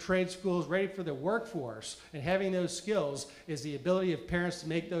 ready for trade schools, ready for the workforce, and having those skills is the ability of parents to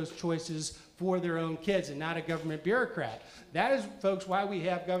make those choices for their own kids and not a government bureaucrat. That is, folks, why we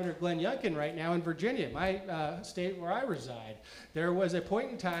have Governor Glenn Youngkin right now in Virginia, my state where I reside. There was a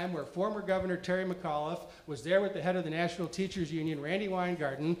point in time where former Governor Terry McAuliffe was there with the head of the National Teachers Union, Randy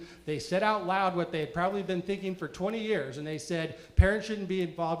Weingarten. They said out loud what they had probably been thinking for 20 years, and they said parents shouldn't be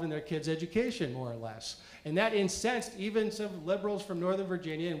involved in their kids' education, more or less. And that incensed even some liberals from Northern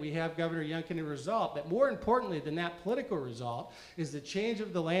Virginia, and we have Governor Youngkin a result. But more importantly than that political result is the change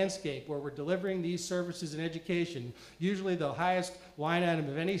of the landscape where we're delivering these services in education, usually the highest line item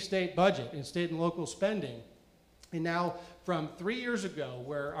of any state budget in state and local spending. And now, from 3 years ago,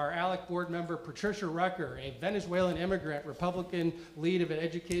 where our ALEC board member Patricia Rucker, a Venezuelan immigrant, Republican lead of an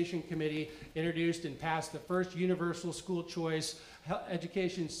education committee, introduced and passed the first universal school choice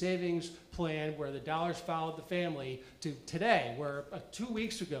education savings plan where the dollars followed the family, to today, where 2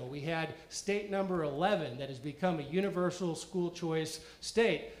 weeks ago we had state number 11 that has become a universal school choice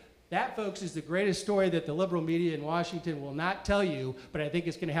state. That, folks, is the greatest story that the liberal media in Washington will not tell you, but I think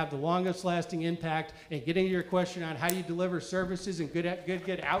it's going to have the longest lasting impact. And getting to your question on how do you deliver services and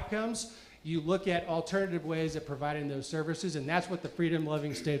good outcomes, you look at alternative ways of providing those services, and that's what the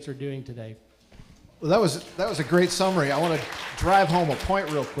freedom-loving states are doing today. Well, that was a great summary. I want to drive home a point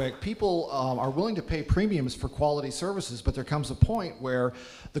real quick. People are willing to pay premiums for quality services, but there comes a point where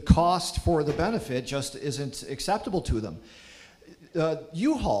the cost for the benefit just isn't acceptable to them.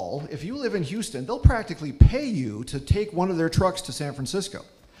 U-Haul, if you live in Houston, they'll practically pay you to take one of their trucks to San Francisco.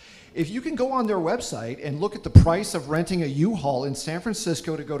 If you can go on their website and look at the price of renting a U-Haul in San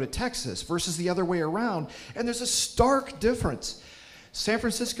Francisco to go to Texas versus the other way around, and there's a stark difference. San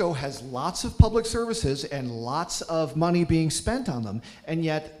Francisco has lots of public services and lots of money being spent on them, and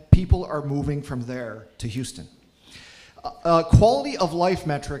yet people are moving from there to Houston. Quality of life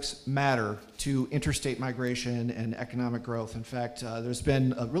metrics matter to interstate migration and economic growth. In fact, there's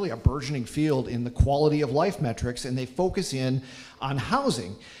been really a burgeoning field in the quality of life metrics, and they focus in on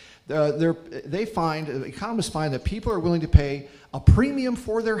housing. Economists find that people are willing to pay a premium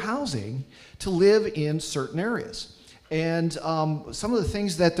for their housing to live in certain areas. And some of the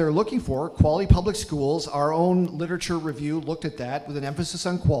things that they're looking for, quality public schools, our own literature review looked at that with an emphasis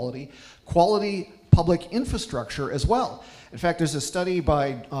on quality public infrastructure as well. In fact, there's a study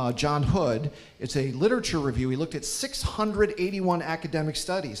by John Hood. It's a literature review. He looked at 681 academic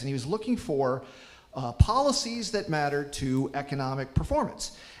studies, and he was looking for policies that matter to economic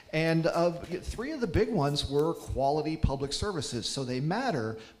performance. And 3 of the big ones were quality public services. So they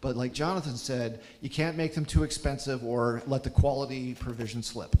matter, but like Jonathan said, you can't make them too expensive or let the quality provision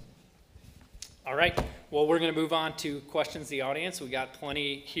slip. All right, well, we're going to move on to questions of the audience. We got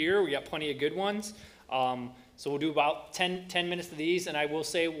plenty here. We got plenty of good ones. So we'll do about 10 minutes of these, and I will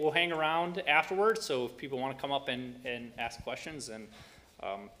say we'll hang around afterwards. So if people want to come up and ask questions, and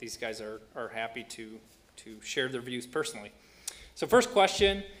these guys are happy to share their views personally. So first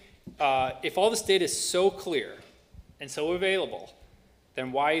question, if all this data is so clear and so available,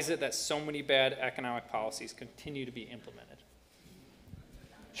 then why is it that so many bad economic policies continue to be implemented?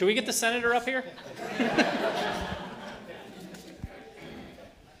 Should we get the senator up here?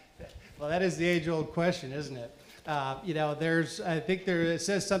 Well, that is the age-old question, isn't it? I think it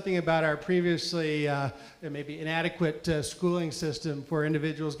says something about our previously maybe inadequate schooling system for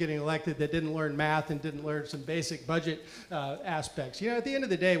individuals getting elected that didn't learn math and didn't learn some basic budget aspects. At the end of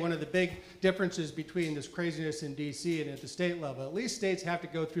the day, one of the big differences between this craziness in DC and at the state level, at least states have to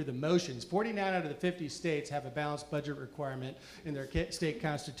go through the motions. 49 out of the 50 states have a balanced budget requirement in their state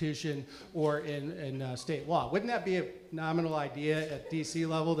constitution or in state law. Wouldn't that be a phenomenal idea at DC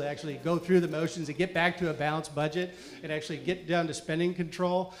level to actually go through the motions and get back to a balanced budget and actually get down to spending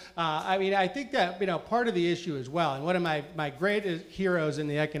control? I think that part of the issue as well, and one of my great heroes in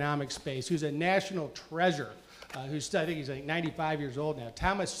the economic space, who's a national treasure, who's studying, he's like 95 years old now,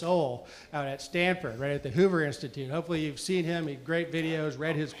 Thomas Sowell out at Stanford, right at the Hoover Institute. Hopefully you've seen him, he had great videos,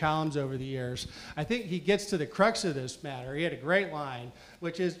 read his columns over the years. I think he gets to the crux of this matter. He had a great line,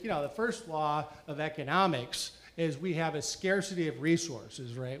 which is, the first law of economics is we have a scarcity of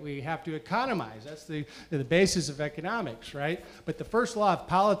resources, right? We have to economize. That's the basis of economics, right? But the first law of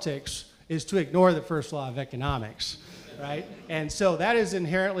politics is to ignore the first law of economics, right? And so that is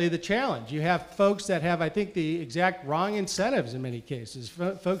inherently the challenge. You have folks that have, I think, the exact wrong incentives in many cases.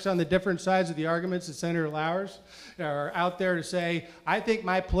 Folks on the different sides of the arguments that Senator Lowers are out there to say, I think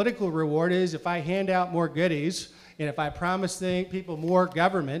my political reward is if I hand out more goodies, and if I promise people more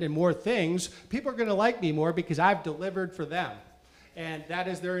government and more things, people are going to like me more because I've delivered for them. And that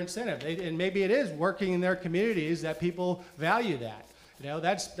is their incentive. And maybe it is working in their communities that people value that.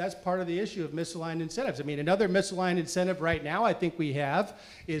 That's part of the issue of misaligned incentives. Another misaligned incentive right now I think we have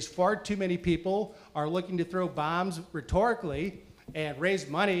is far too many people are looking to throw bombs rhetorically and raise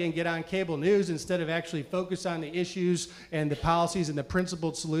money and get on cable news instead of actually focus on the issues and the policies and the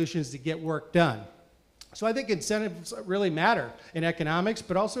principled solutions to get work done. So I think incentives really matter in economics,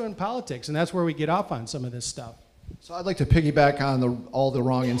 but also in politics, and that's where we get off on some of this stuff. So I'd like to piggyback on all the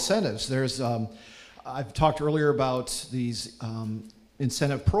wrong incentives. I've talked earlier about these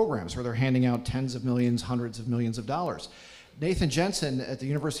incentive programs where they're handing out tens of millions, hundreds of millions of dollars. Nathan Jensen at the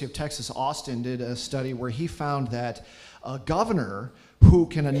University of Texas, Austin, did a study where he found that a governor who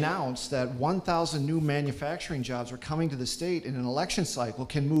can announce that 1,000 new manufacturing jobs are coming to the state in an election cycle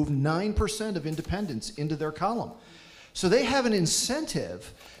can move 9% of independents into their column. So they have an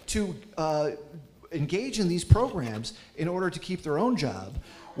incentive to engage in these programs in order to keep their own job,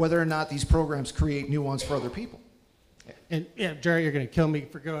 whether or not these programs create new ones for other people. And yeah, Jerry, you're going to kill me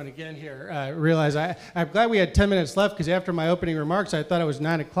for going again here. Realize I'm glad we had 10 minutes left, because after my opening remarks, I thought it was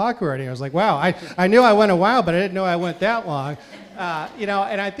 9 o'clock already. I was like, wow, I knew I went a while, but I didn't know I went that long. You know,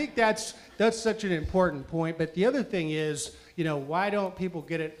 and I think that's such an important point. But the other thing is, you know, why don't people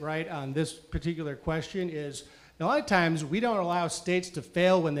get it right on this particular question is, a lot of times we don't allow states to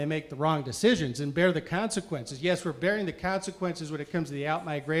fail when they make the wrong decisions and bear the consequences. Yes, we're bearing the consequences when it comes to the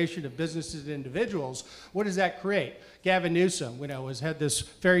out-migration of businesses and individuals. What does that create? Gavin Newsom, you know, had this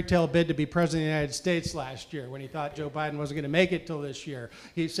fairy tale bid to be president of the United States last year when he thought Joe Biden wasn't going to make it till this year.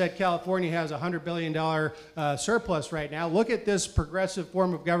 He said California has a $100 billion surplus right now. Look at this progressive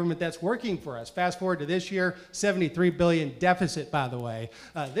form of government that's working for us. Fast forward to this year, $73 billion deficit, by the way,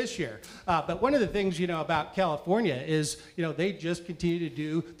 this year. But one of the things, you know, about California is, you know, they just continue to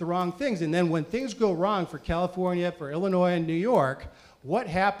do the wrong things. And then when things go wrong for California, for Illinois, and New York, what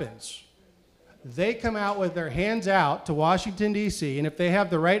happens? They come out with their hands out to Washington, D.C., and if they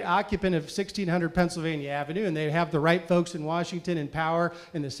have the right occupant of 1600 Pennsylvania Avenue and they have the right folks in Washington in power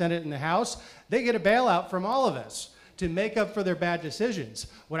in the Senate and the House, they get a bailout from all of us to make up for their bad decisions.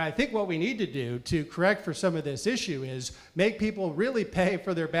 What I think what we need to do to correct for some of this issue is make people really pay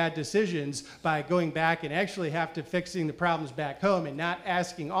for their bad decisions by going back and actually have to fixing the problems back home and not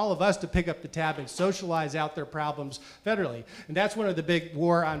asking all of us to pick up the tab and socialize out their problems federally. And that's one of the big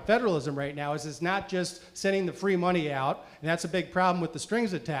war on federalism right now is it's not just sending the free money out, and that's a big problem with the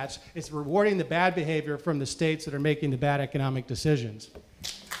strings attached, it's rewarding the bad behavior from the states that are making the bad economic decisions.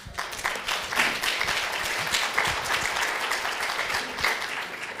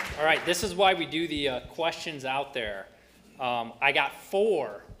 All right, this is why we do the questions out there. I got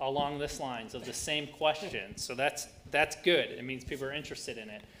 4 along this lines of the same question, so that's good. It means people are interested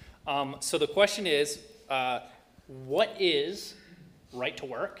in it. So the question is, what is right to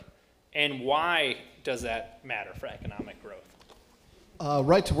work, and why does that matter for economic growth?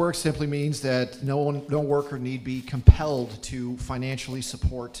 Right to work simply means that no worker need be compelled to financially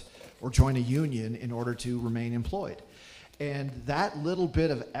support or join a union in order to remain employed. And that little bit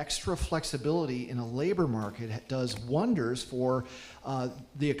of extra flexibility in a labor market does wonders for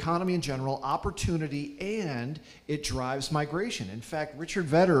the economy in general, opportunity, and it drives migration. In fact, Richard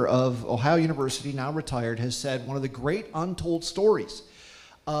Vedder of Ohio University, now retired, has said one of the great untold stories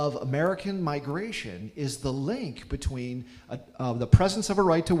of American migration is the link between the presence of a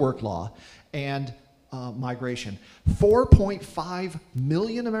right to work law and migration. 4.5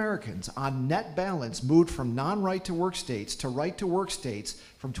 million Americans on net balance moved from non-right to work states to right to work states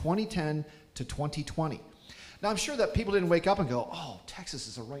from 2010 to 2020. Now I'm sure that people didn't wake up and go, oh, Texas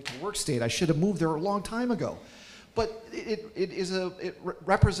is a right to work state, I should have moved there a long time ago. But it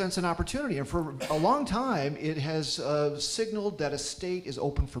represents an opportunity, and for a long time it has signaled that a state is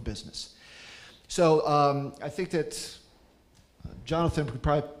open for business. So I think that Jonathan could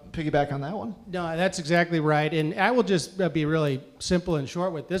probably piggyback on that one. No, that's exactly right. And I will just be really simple and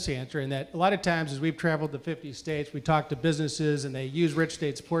short with this answer, in that a lot of times as we've traveled to 50 states, we talk to businesses and they use rich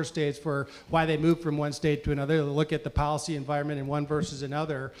states, poor states for why they move from one state to another. They look at the policy environment in one versus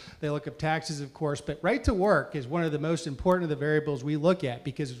another. They look at taxes, of course, but right to work is one of the most important of the variables we look at,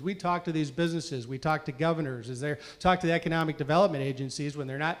 because as we talk to these businesses, we talk to governors, as they talk to the economic development agencies when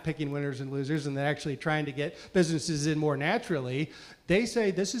they're not picking winners and losers and they're actually trying to get businesses in more naturally, they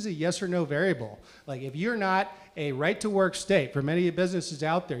say this is a yes or no variable. Like if you're not a right to work state, for many businesses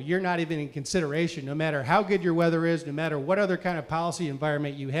out there, you're not even in consideration. No matter how good your weather is, no matter what other kind of policy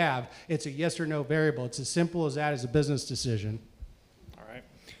environment you have, it's a yes or no variable. It's as simple as that as a business decision. All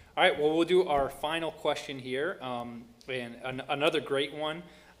right, well, we'll do our final question here, and another great one,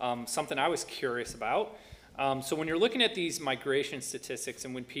 something I was curious about. So when you're looking at these migration statistics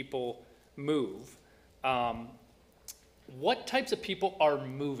and when people move, what types of people are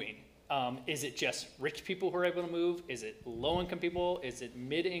moving? Is it just rich people who are able to move? Is it low-income people? Is it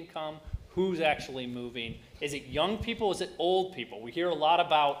mid-income? Who's actually moving? Is it young people? Is it old people? We hear a lot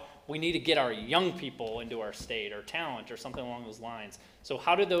about we need to get our young people into our state, or talent, or something along those lines. So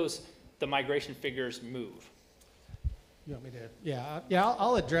how do the migration figures move? You want me to? Yeah,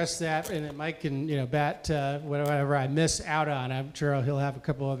 I'll address that, and then Mike can, bat whatever I miss out on. I'm sure he'll have a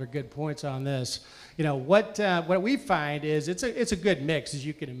couple other good points on this. What we find is it's a good mix, as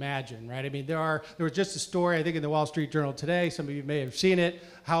you can imagine, right? I mean, there was just a story, I think, in the Wall Street Journal today, some of you may have seen it,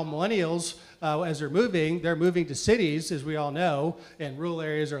 how millennials, as they're moving to cities, as we all know, and rural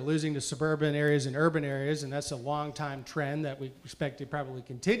areas are losing to suburban areas and urban areas, and that's a long-time trend that we expect to probably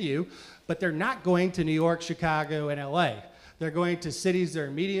continue, but they're not going to New York, Chicago, and LA. They're going to cities that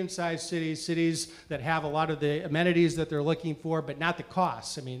are medium-sized cities that have a lot of the amenities that they're looking for, but not the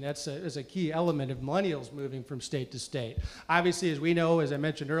costs. I mean, that's a key element of millennials moving from state to state. Obviously, as we know, as I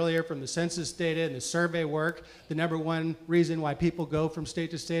mentioned earlier, from the census data and the survey work, the number one reason why people go from state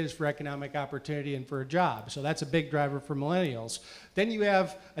to state is for economic opportunity and for a job. So that's a big driver for millennials. Then you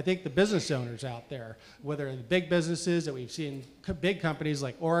have, I think, the business owners out there, whether the big businesses that we've seen, big companies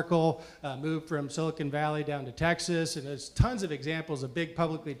like Oracle move from Silicon Valley down to Texas, and there's tons of examples of big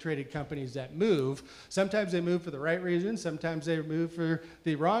publicly traded companies that move. Sometimes they move for the right reasons, sometimes they move for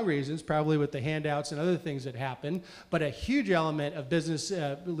the wrong reasons, probably with the handouts and other things that happen, but a huge element of business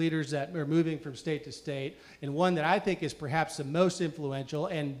leaders that are moving from state to state, and one that I think is perhaps the most influential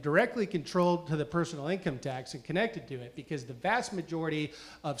and directly controlled to the personal income tax and connected to it, because the vast majority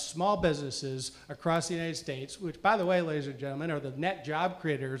of small businesses across the United States, which, by the way, ladies and gentlemen, are the net job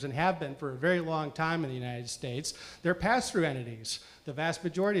creators and have been for a very long time in the United States, they're pass-through entities. The vast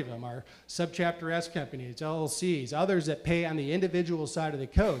majority of them are subchapter S companies, LLCs, others that pay on the individual side of the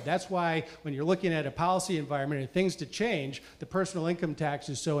code. That's why when you're looking at a policy environment and things to change, the personal income tax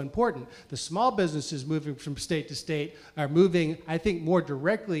is so important. The small businesses moving from state to state are moving, I think, more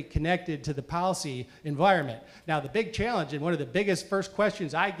directly connected to the policy environment. Now, the big challenge, and one of the biggest first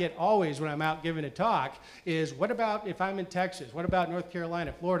questions I get always when I'm out giving a talk, is what about if I'm in Texas? What about North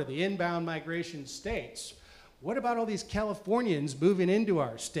Carolina, Florida, the inbound migration states? What about all these Californians moving into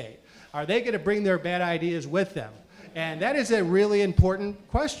our state? Are they going to bring their bad ideas with them? And that is a really important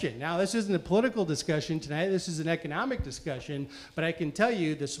question. Now, this isn't a political discussion tonight. This is an economic discussion. But I can tell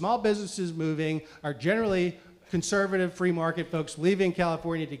you the small businesses moving are generally conservative free market folks leaving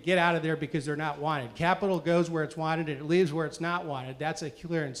California to get out of there because they're not wanted. Capital goes where it's wanted and it leaves where it's not wanted. That's a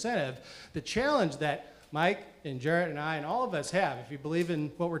clear incentive. The challenge that Mike and Jarrett and I and all of us have, if you believe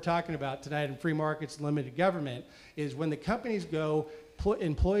in what we're talking about tonight in free markets and limited government, is when the companies go,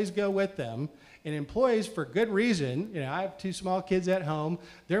 employees go with them, and employees, for good reason, I have 2 small kids at home,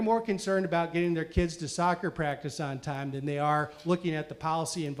 they're more concerned about getting their kids to soccer practice on time than they are looking at the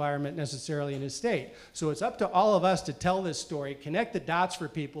policy environment necessarily in a state. So it's up to all of us to tell this story, connect the dots for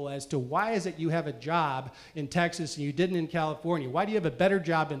people as to why is it you have a job in Texas and you didn't in California? Why do you have a better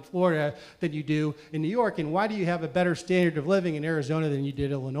job in Florida than you do in New York? And why do you have a better standard of living in Arizona than you did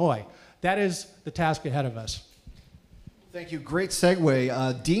in Illinois? That is the task ahead of us. Thank you. Great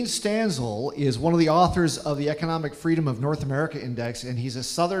segue. Dean Stanzel is one of the authors of the Economic Freedom of North America Index, and he's a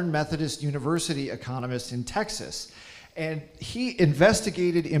Southern Methodist University economist in Texas. And he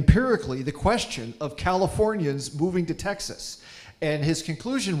investigated empirically the question of Californians moving to Texas. And his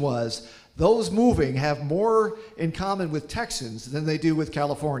conclusion was those moving have more in common with Texans than they do with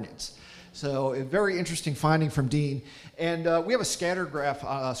Californians. So a very interesting finding from Dean. And we have a scatter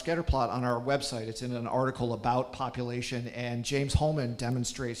plot on our website. It's in an article about population, and James Holman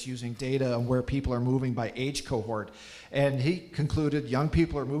demonstrates using data on where people are moving by age cohort. And he concluded young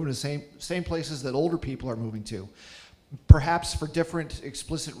people are moving to the same places that older people are moving to. Perhaps for different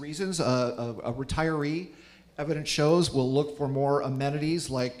explicit reasons. A retiree, evidence shows, will look for more amenities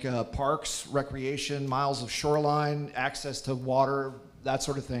like parks, recreation, miles of shoreline, access to water, that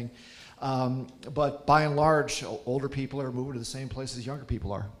sort of thing. But by and large, older people are moving to the same places younger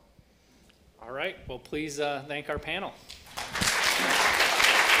people are. All right. Well, please thank our panel.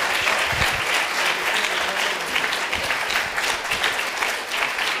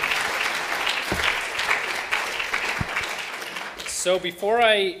 So before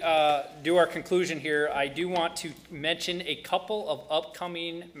I do our conclusion here, I do want to mention a couple of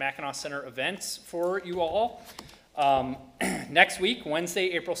upcoming Mackinac Center events for you all. Next week,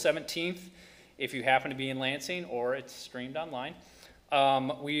 Wednesday, April 17th, if you happen to be in Lansing or it's streamed online,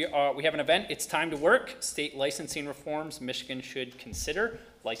 we have an event. It's time to work. State licensing reforms Michigan should consider.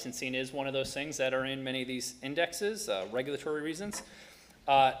 Licensing is one of those things that are in many of these indexes, regulatory reasons.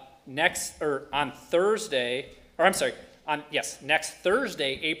 Next Thursday,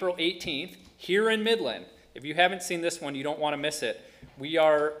 April 18th, here in Midland. If you haven't seen this one, you don't want to miss it. We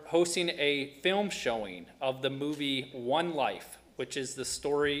are hosting a film showing of the movie One Life, which is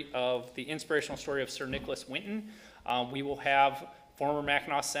the inspirational story of Sir Nicholas Winton. We will have former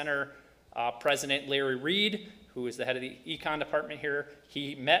Mackinac Center President Larry Reed, who is the head of the econ department here.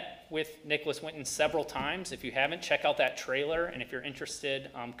 He met with Nicholas Winton several times. If you haven't, check out that trailer. And if you're interested,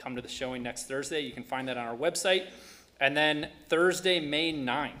 come to the showing next Thursday. You can find that on our website. And then Thursday, May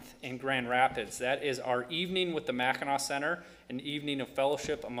 9th in Grand Rapids, that is our evening with the Mackinac Center, an evening of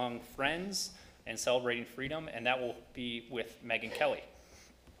fellowship among friends and celebrating freedom, and that will be with Megan Kelly.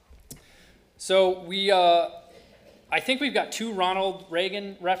 So I think we've got 2 Ronald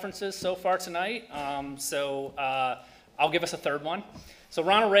Reagan references so far tonight, I'll give us a third one. So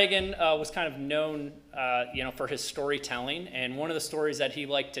Ronald Reagan was kind of known for his storytelling, and one of the stories that he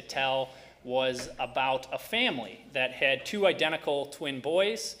liked to tell was about a family that had 2 identical twin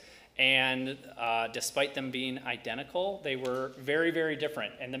boys, and despite them being identical, they were very, very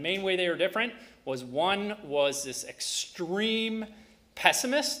different. And the main way they were different was one was this extreme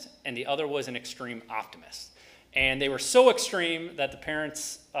pessimist, and the other was an extreme optimist. And they were so extreme that the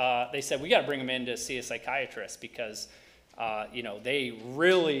parents, they said, we got to bring them in to see a psychiatrist because, they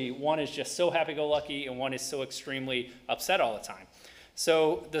really, one is just so happy-go-lucky and one is so extremely upset all the time.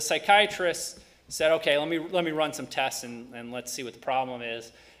 So the psychiatrist said, okay, let me run some tests and let's see what the problem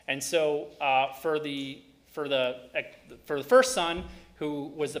is. And so for the first son,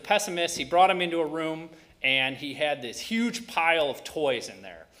 who was the pessimist, he brought him into a room and he had this huge pile of toys in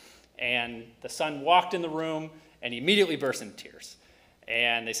there. And the son walked in the room and he immediately burst into tears.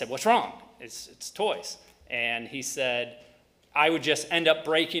 And they said, what's wrong? It's toys. And he said, I would just end up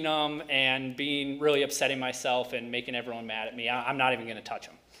breaking them and being really upsetting myself and making everyone mad at me. I'm not even going to touch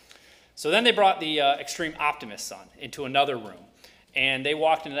them. So then they brought the extreme optimist son into another room. And they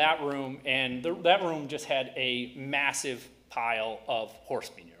walked into that room, and that room just had a massive pile of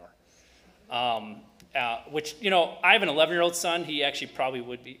horse manure. Which, I have an 11-year-old son. He actually probably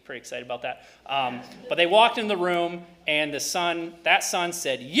would be pretty excited about that. But they walked in the room, and that son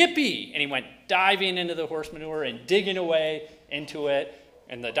said, yippee! And he went diving into the horse manure and digging away into it.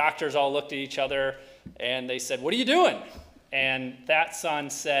 And the doctors all looked at each other, and they said, what are you doing? And that son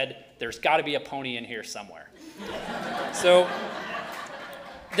said, there's got to be a pony in here somewhere. So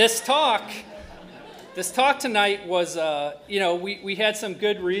this talk tonight was, we had some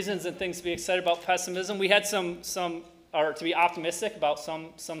good reasons and things to be excited about pessimism. We had to be optimistic about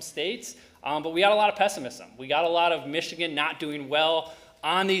some states, but we got a lot of pessimism. We got a lot of Michigan not doing well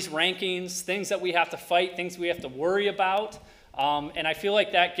on these rankings, things that we have to fight, things we have to worry about. And I feel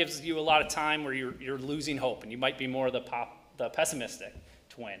like that gives you a lot of time where you're losing hope, and you might be more the pessimistic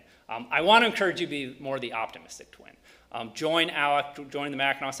twin. I want to encourage you to be more the optimistic twin. Join ALEC, join the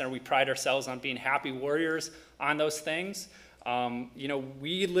Mackinac Center. We pride ourselves on being happy warriors on those things.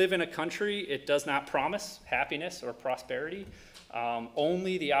 We live in a country, it does not promise happiness or prosperity,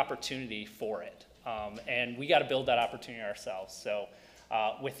 only the opportunity for it. And we got to build that opportunity ourselves. So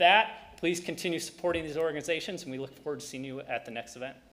with that, please continue supporting these organizations, and we look forward to seeing you at the next event.